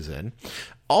of who is in,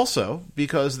 also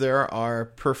because there are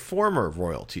performer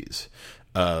royalties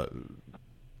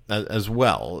as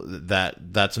well.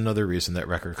 That's another reason that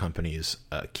record companies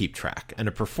keep track. And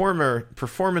a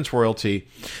performance royalty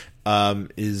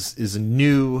is a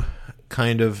new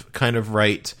kind of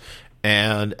right,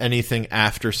 and anything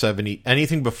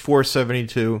before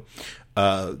 72.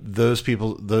 Those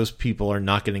people are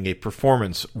not getting a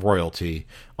performance royalty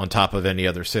on top of any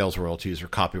other sales royalties or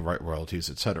copyright royalties,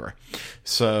 etc.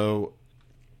 So,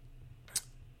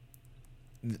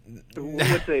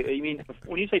 let's say, you mean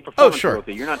when you say performance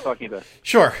royalty, you're not talking about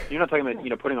You're not talking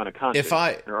about putting on a concert.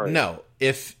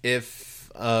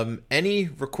 If any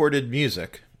recorded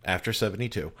music after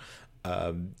 72,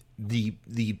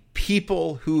 the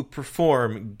people who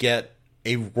perform get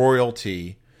a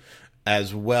royalty,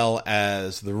 as well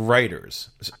as the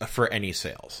writers for any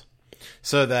sales.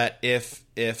 So that if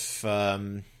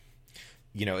an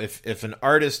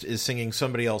artist is singing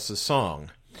somebody else's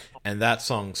song and that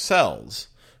song sells,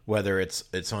 whether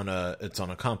it's on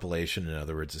a compilation, in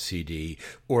other words a CD,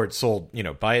 or it's sold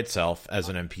by itself as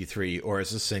an MP3 or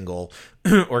as a single,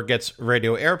 or gets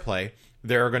radio airplay,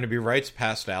 there are going to be rights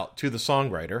passed out to the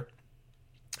songwriter,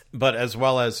 but as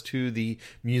well as to the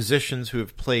musicians who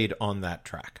have played on that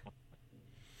track.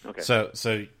 Okay. So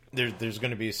there's going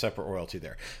to be a separate royalty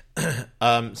there.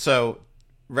 So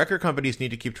record companies need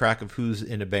to keep track of who's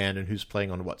in a band and who's playing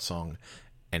on what song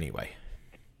anyway.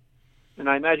 And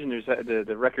I imagine there's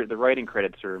the writing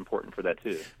credits are important for that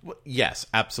too. Well, yes,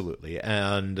 absolutely.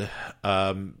 And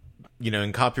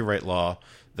in copyright law,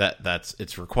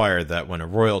 it's required that when a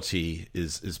royalty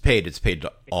is paid, it's paid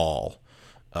to all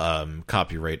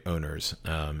copyright owners.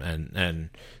 And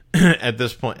at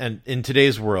this point, and in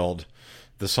today's world,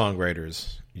 the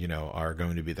songwriters, are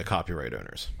going to be the copyright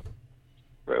owners.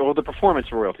 Right. Well, the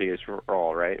performance royalty is for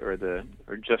all, right? Or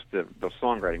just the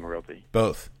songwriting royalty?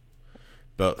 Both.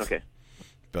 Okay.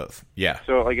 Both. Yeah.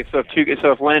 So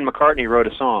if Lennon McCartney wrote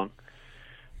a song,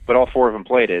 but all four of them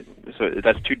played it, so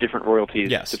that's two different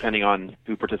royalties, yes, depending on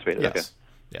who participated. Yes. Okay.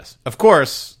 Yes. Of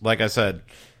course, like I said,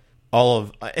 all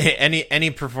of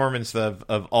any performance of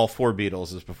all four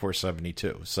Beatles is before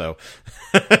 72. So,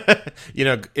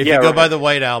 if you go by the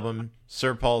White Album,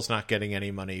 Sir Paul's not getting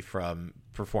any money from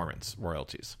performance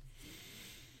royalties.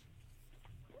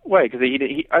 Wait, because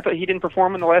I thought he didn't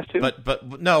perform in the last two.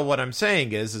 But no, what I'm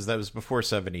saying is that was before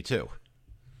 72.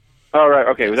 Oh right,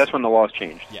 okay, well, that's when the laws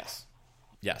changed. Yes.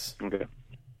 Okay.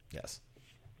 Yes.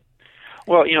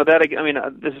 Well,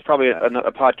 this is probably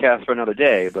a podcast for another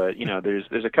day, but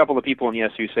there's a couple of people in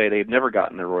Yes who say they've never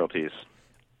gotten their royalties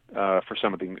for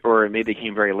something, or maybe they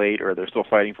came very late, or they're still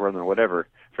fighting for them, or whatever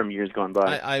from years gone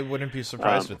by. I wouldn't be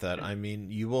surprised with that. I mean,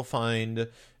 you will find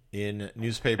in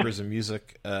newspapers and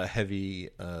music heavy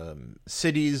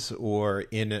cities, or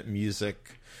in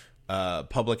music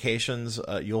publications,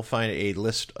 you'll find a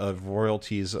list of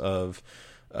royalties of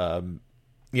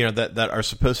that are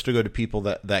supposed to go to people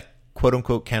that quote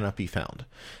unquote cannot be found.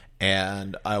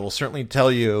 And I will certainly tell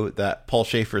you that Paul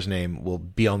Schaefer's name will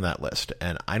be on that list.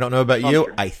 And I don't know about you,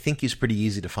 sure. I think he's pretty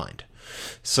easy to find.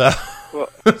 So, well,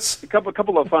 a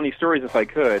couple of funny stories, if I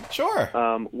could. Sure.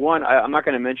 One, I'm not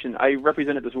going to mention. I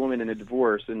represented this woman in a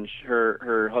divorce, and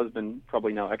her husband,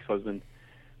 probably now ex-husband,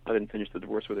 I didn't finish the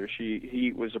divorce with her.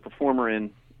 He was a performer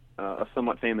in a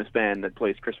somewhat famous band that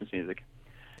plays Christmas music.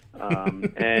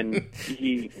 And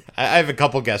I have a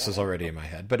couple guesses already in my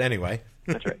head, but anyway.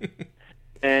 That's right.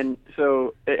 And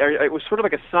so it was sort of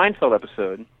like a Seinfeld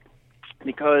episode,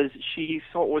 because she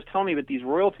was telling me about these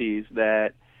royalties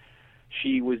that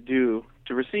she was due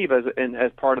to receive as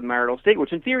part of the marital estate,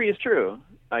 which in theory is true,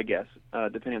 I guess,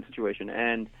 depending on the situation.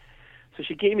 And so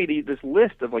she gave me this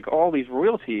list of like all these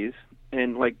royalties,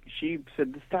 and like she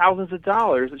said thousands of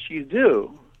dollars that she's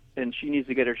due, and she needs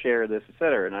to get her share of this, et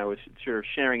cetera. And I was sort of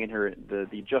sharing in her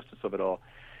the justice of it all,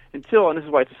 and this is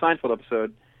why it's a Seinfeld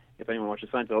episode, if anyone watches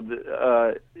Seinfeld,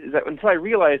 is that until I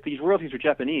realized these royalties are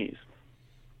Japanese.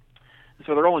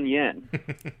 So they're all in yen.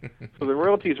 So the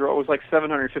royalties are always like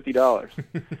 $750.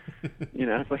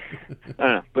 It's like, I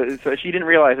don't know. But so she didn't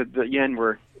realize that the yen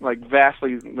were like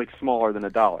vastly like smaller than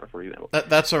 $1, for example.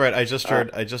 That's all right. I just heard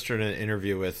an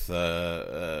interview with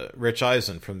Rich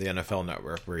Eisen from the NFL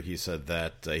Network, where he said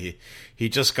that he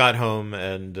just got home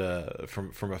and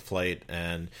from a flight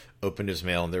and opened his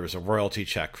mail, and there was a royalty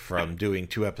check from doing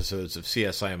 2 episodes of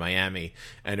CSI Miami,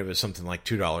 and it was something like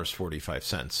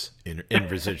 $2.45 in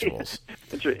residuals.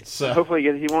 That's right. So hopefully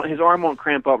his arm won't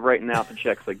cramp up writing out the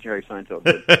checks like Jerry Seinfeld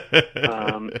did.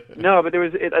 No, but there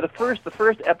was the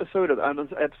first episode of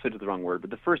episode is the wrong word,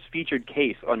 but the first featured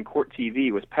case on Court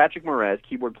TV was Patrick Moraz,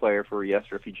 keyboard player for Yes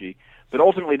Refugee, but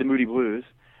ultimately the Moody Blues,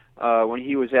 when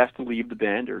he was asked to leave the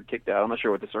band or kicked out. I'm not sure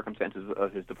what the circumstances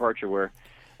of his departure were.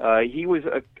 He was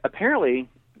apparently,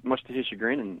 much to his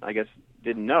chagrin, and I guess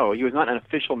didn't know, he was not an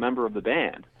official member of the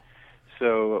band.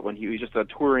 So when he was just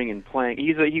touring and playing,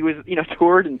 he was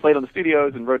toured and played on the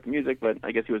studios and wrote the music, but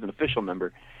I guess he was an official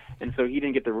member, and so he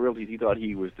didn't get the royalties he thought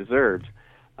he was deserved.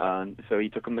 So he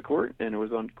took him to court, and it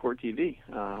was on Court TV.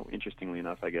 Interestingly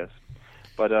enough, I guess.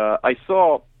 But I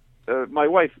saw my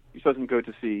wife doesn't go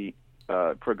to see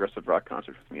progressive rock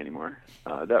concerts with me anymore.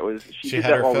 She did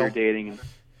that while we were dating.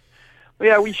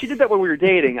 Well, yeah, she did that when we were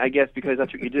dating, I guess, because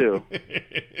that's what you do.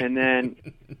 And then,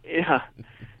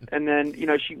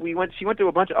 she went to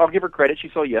a bunch of. I'll give her credit. She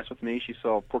saw Yes with me. She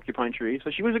saw Porcupine Tree, so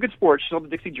she was a good sport. She saw the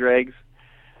Dixie Dregs,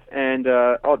 and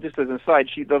just as an aside,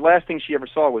 the last thing she ever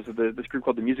saw was this group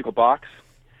called the Musical Box,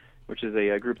 which is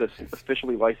a group that's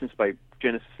officially licensed by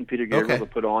Genesis and Peter Gabriel to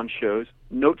put on shows,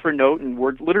 note for note, and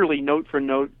literally note for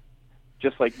note.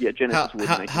 Just like Genesis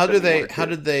would. How did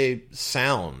they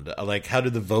sound? Like, how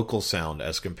did the vocals sound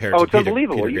as compared to it's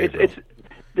unbelievable. It's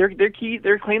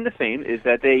their claim to fame is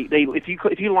that they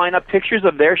if you line up pictures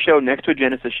of their show next to a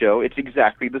Genesis show, it's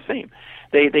exactly the same.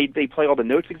 They play all the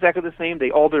notes exactly the same.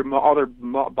 All their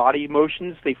body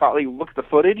motions. They finally look at the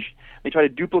footage. They try to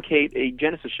duplicate a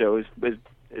Genesis show as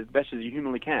best as you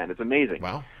humanly can. It's amazing.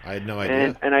 Wow, I had no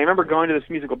idea. And I remember going to this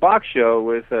Musical Box show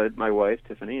with my wife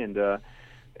Tiffany and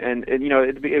they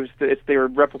were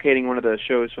replicating one of the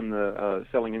shows from the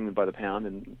Selling England by the Pound,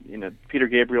 and Peter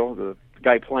Gabriel, the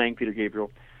guy playing Peter Gabriel,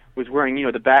 was wearing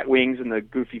the bat wings and the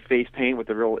goofy face paint with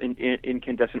the real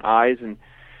incandescent eyes, and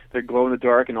they're glow in the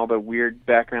dark and all the weird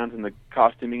backgrounds and the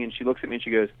costuming. And she looks at me and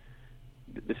she goes,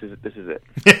 "This is it. This is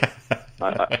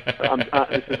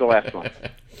the last one."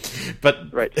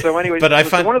 But right. So anyway, I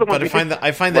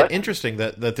find that interesting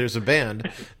that there's a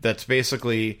band that's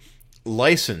basically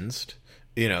licensed,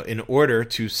 in order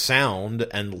to sound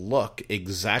and look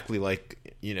exactly like,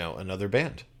 another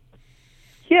band.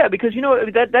 Yeah, because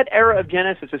that era of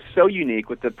Genesis is so unique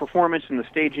with the performance and the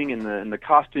staging and the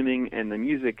costuming and the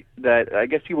music that I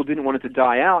guess people didn't want it to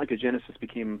die out, because Genesis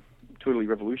became totally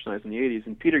revolutionized in the 80s.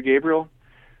 And Peter Gabriel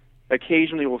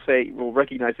occasionally will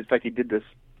recognize the fact he did this.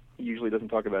 He usually doesn't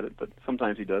talk about it, but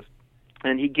sometimes he does.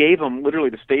 And he gave them literally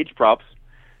the stage props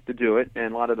to do it,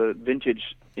 and a lot of the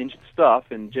vintage stuff,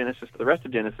 and the rest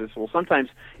of Genesis will sometimes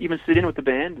even sit in with the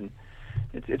band, and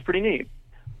it's pretty neat.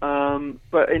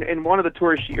 But in one of the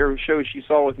tours shows she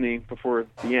saw with me before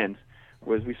the end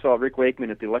was we saw Rick Wakeman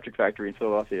at the Electric Factory in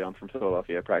Philadelphia. I'm from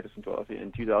Philadelphia. I practiced in Philadelphia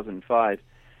in 2005,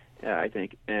 I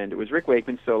think, and it was Rick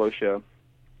Wakeman's solo show,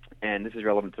 and this is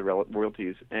relevant to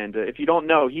royalties. And if you don't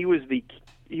know, he was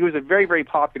a very, very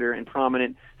popular and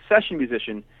prominent session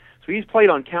musician. So he's played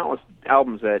on countless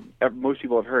albums that most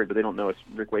people have heard, but they don't know it's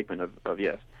Rick Wakeman of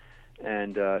Yes.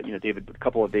 And a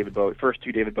couple of David Bowie, first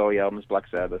 2 David Bowie albums, Black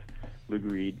Sabbath, Lou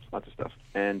Reed, lots of stuff.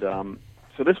 And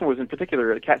so this one was in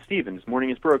particular Cat Stevens,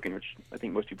 "Morning Is Broken," which I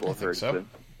think most people have heard. So.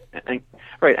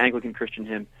 Right, Anglican Christian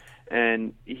hymn.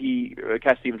 And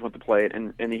Cat Stevens wanted to play it,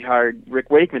 and he hired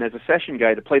Rick Wakeman as a session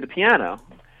guy to play the piano.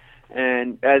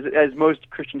 And as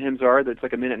most Christian hymns are, it's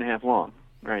like a minute and a half long.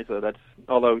 Right, so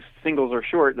although singles are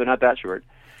short, they're not that short.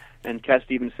 And Cat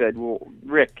Stevens said, "Well,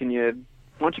 Rick, can you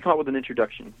Why don't you come up with an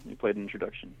introduction? You played an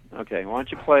introduction. Okay, why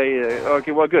don't you play...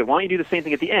 okay, well, good. Why don't you do the same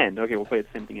thing at the end? Okay, we'll play the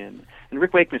same thing at the end. And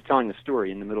Rick Wakeman's telling the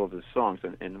story in the middle of his songs,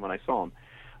 and when I saw him.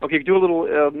 Okay, do a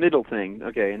little middle thing.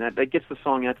 Okay, and that gets the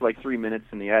song out to like 3 minutes,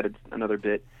 and they added another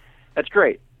bit. That's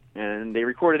great. And they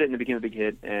recorded it, and it became a big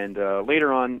hit. And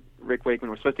later on, Rick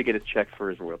Wakeman was supposed to get his check for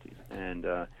his royalties. And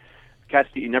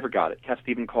he never got it. Cat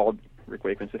Stevens called Rick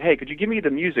Wakeman and said, hey, could you give me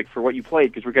the music for what you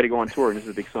played? Because we're going to go on tour, and this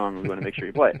is a big song, and we want to make sure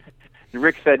you play it. And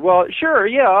Rick said, well, sure,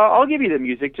 yeah, I'll give you the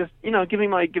music. Just, give me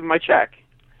my check.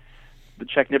 The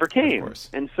check never came.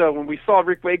 And so when we saw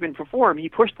Rick Wakeman perform, he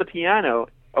pushed the piano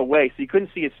away so you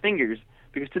couldn't see his fingers,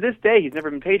 because to this day he's never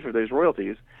been paid for those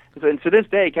royalties. And to this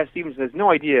day, Cat Stevens has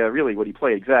no idea really what he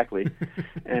played exactly.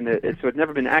 And so it's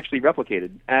never been actually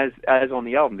replicated as on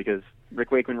the album, because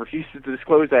Rick Wakeman refuses to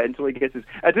disclose that until he gets his...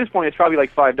 At this point, it's probably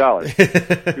like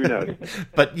 $5. Who knows?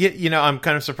 But, I'm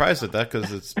kind of surprised at that,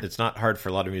 because it's not hard for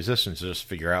a lot of musicians to just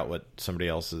figure out what somebody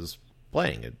else is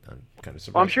playing. I'm kind of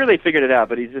surprised. Well, I'm sure they figured it out,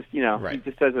 but he's just, right. He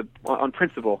just does it on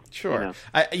principle. Sure.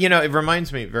 It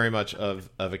reminds me very much of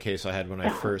a case I had when I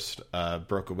first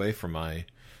broke away from my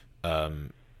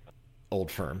old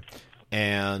firm.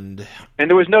 And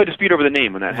there was no dispute over the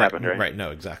name when that happened, right? Right,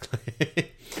 no, exactly.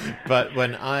 But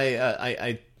when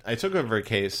I took over a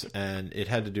case, and it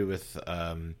had to do with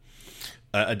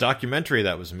a documentary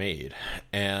that was made,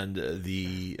 and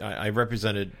I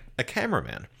represented a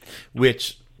cameraman,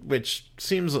 which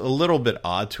seems a little bit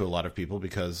odd to a lot of people,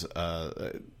 because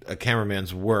a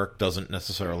cameraman's work doesn't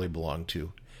necessarily belong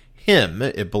to him.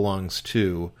 It belongs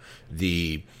to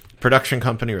the production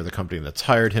company or the company that's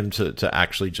hired him to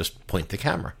actually just point the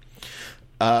camera.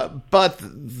 But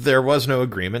there was no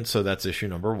agreement, so that's issue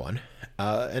number one.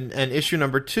 And issue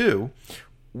number two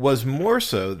was more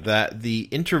so that the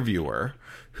interviewer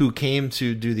who came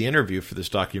to do the interview for this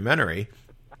documentary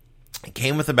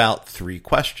came with about 3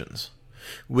 questions,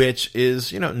 which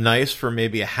is, nice for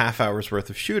maybe a half hour's worth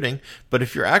of shooting. But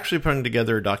if you're actually putting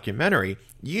together a documentary,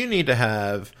 you need to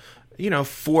have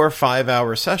 4 or 5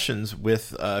 hour sessions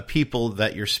with people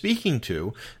that you're speaking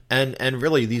to. And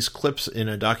really, these clips in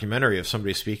a documentary of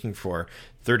somebody speaking for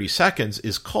 30 seconds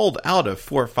is culled out of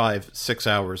 4, 5, 6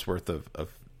 hours worth of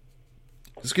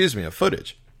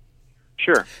footage.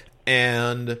 Sure.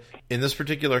 And in this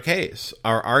particular case,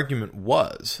 our argument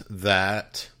was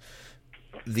that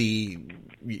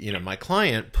my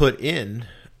client put in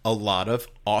a lot of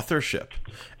authorship,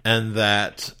 and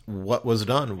that what was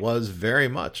done was very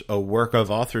much a work of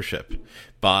authorship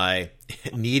by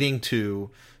needing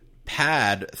to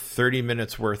pad 30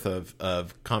 minutes worth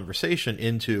of conversation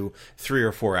into 3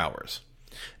 or 4 hours.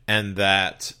 And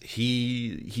that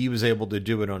he was able to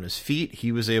do it on his feet.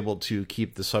 He was able to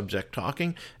keep the subject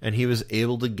talking, and he was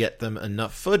able to get them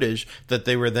enough footage that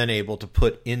they were then able to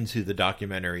put into the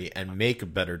documentary and make a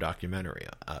better documentary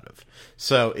out of.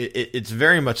 So it's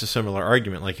very much a similar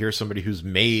argument. Like, here's somebody who's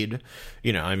made,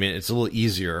 it's a little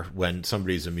easier when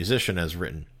somebody's a musician, has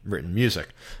written music,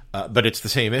 but it's the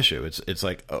same issue. It's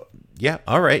like, oh, yeah,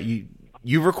 all right,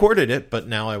 you recorded it, but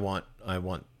now I want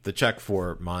the check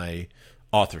for my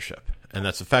authorship, and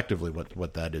that's effectively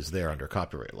what that is there under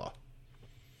copyright law.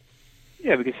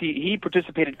 Yeah, because he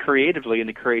participated creatively in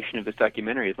the creation of this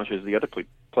documentary as much as the other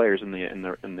players in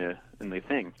the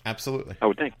thing. Absolutely, I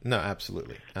would think. No,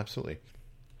 absolutely.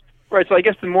 Right. So I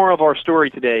guess the moral of our story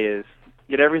today is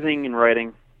get everything in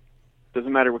writing.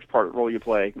 Doesn't matter which role you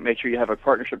play. Make sure you have a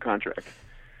partnership contract.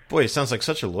 Boy, it sounds like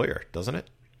such a lawyer, doesn't it?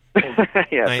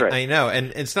 Yeah, that's right. I know,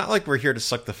 and it's not like we're here to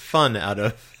suck the fun out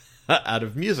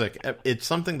of music. It's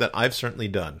something that I've certainly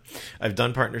done. I've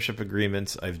done partnership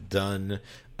agreements. I've done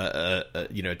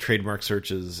trademark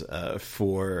searches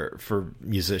for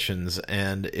musicians,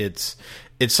 and it's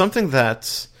something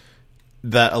that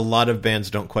a lot of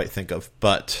bands don't quite think of.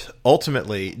 But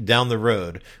ultimately, down the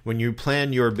road, when you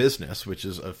plan your business, which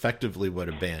is effectively what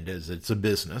a band is, it's a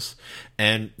business,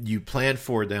 and you plan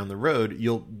for down the road,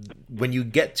 when you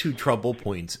get to trouble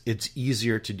points, it's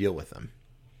easier to deal with them.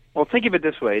 Well, think of it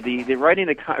this way: the writing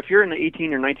if you're an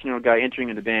 18 or 19-year-old guy entering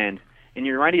in the band, and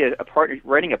you're writing a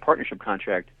partnership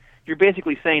contract, you're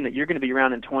basically saying that you're going to be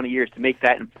around in 20 years to make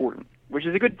that important, which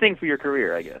is a good thing for your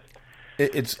career, I guess.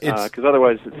 It's because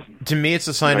otherwise, to me, it's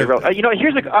a sign of. I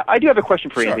do have a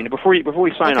question for you, Anthony. Before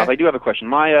we sign off, I do have a question.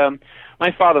 My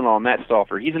father-in-law, Matt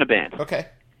Stauffer, he's in a band. Okay.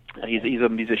 He's a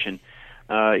musician.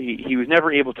 He was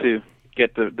never able to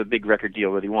get the big record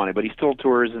deal that he wanted, but he still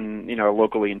tours and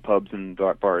locally in pubs and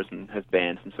bars and has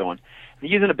bands and so on. And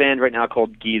he's in a band right now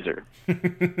called Geezer,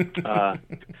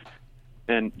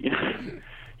 and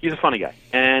he's a funny guy.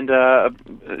 And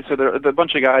so they're a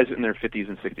bunch of guys in their 50s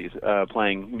and 60s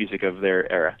playing music of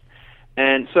their era.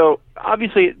 And so,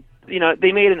 obviously,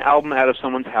 they made an album out of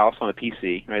someone's house on a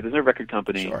PC, right? There's no record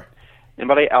company. Sure. And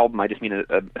by album, I just mean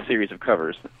a series of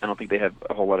covers. I don't think they have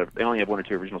a whole lot of... They only have one or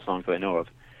two original songs that I know of.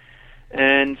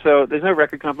 And so there's no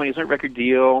record company, there's no record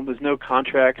deal, there's no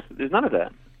contracts, there's none of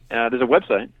that. There's a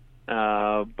website.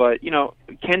 But,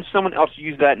 can someone else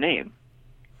use that name?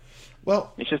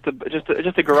 Well, it's just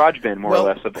a garage band, more or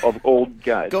less, of old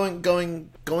guys.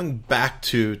 Going back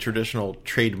to traditional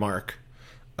trademark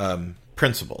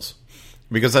principles,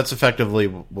 because that's effectively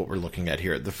what we're looking at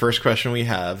here. The first question we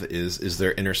have is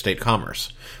there interstate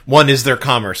commerce? One, is there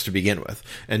commerce to begin with?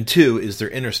 And two, is there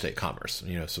interstate commerce?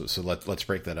 So let's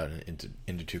break that out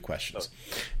into two questions.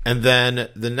 And then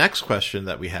the next question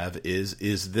that we have is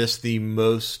this the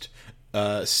most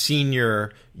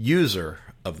senior user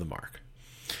of the mark?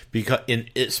 Because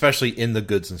especially in the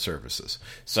goods and services.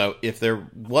 So if there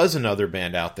was another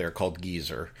band out there called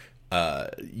Geezer,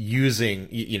 using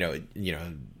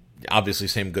obviously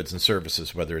same goods and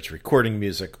services, whether it's recording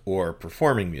music or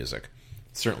performing music,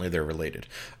 certainly they're related.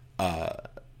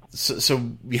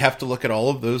 So you have to look at all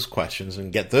of those questions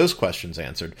and get those questions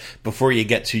answered before you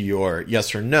get to your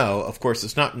yes or no. Of course,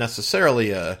 it's not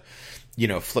necessarily a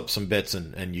flip some bits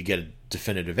and you get a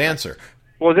definitive answer.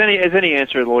 Well, as any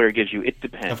answer the lawyer gives you, it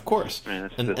depends. Of course,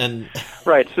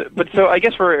 right. So I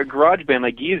guess for a garage band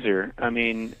like Geezer, I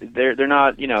mean, they're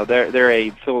not, they're a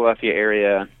Philadelphia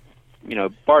area,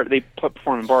 bar. They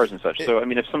perform in bars and such. So I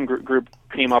mean, if some group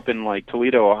came up in like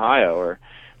Toledo, Ohio, or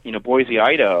Boise,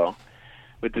 Idaho,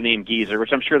 with the name Geezer,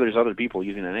 which I'm sure there's other people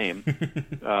using the name,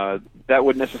 that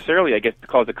would necessarily, I guess,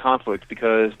 cause a conflict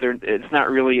because it's not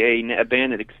really a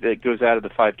band that goes out of the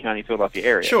 5-county Philadelphia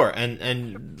area. Sure,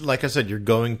 and like I said, you're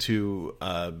going to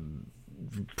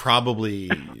probably,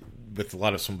 with a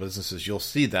lot of some businesses, you'll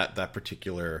see that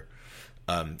particular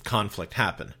conflict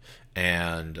happen.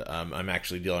 And I'm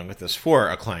actually dealing with this for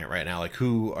a client right now. Like,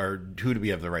 who do we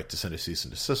have the right to send a cease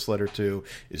and desist letter to?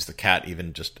 Is the cat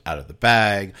even just out of the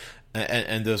bag?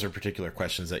 And those are particular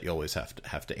questions that you always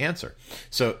have to answer.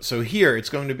 So here it's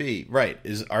going to be right.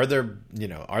 Are there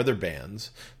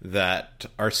bands that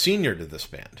are senior to this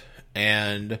band?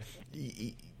 And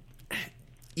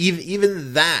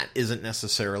even that isn't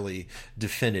necessarily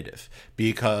definitive,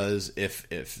 because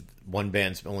if one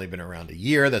band's only been around a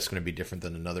year, that's going to be different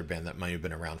than another band that might have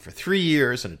been around for 3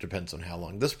 years, and it depends on how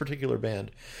long this particular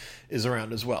band is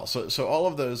around as well. So all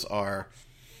of those are,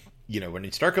 when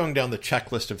you start going down the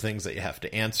checklist of things that you have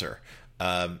to answer,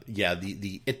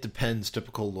 the it depends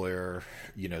typical lawyer,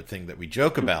 thing that we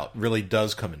joke about really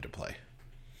does come into play.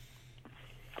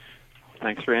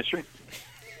 Thanks for answering.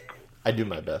 I do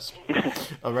my best.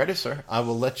 Alrighty, sir. I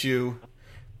will let you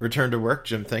return to work.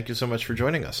 Jim, thank you so much for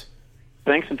joining us.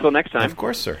 Thanks. Until next time. Of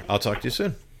course, sir. I'll talk to you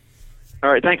soon.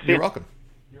 All right. Thanks. You're welcome.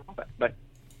 Bye.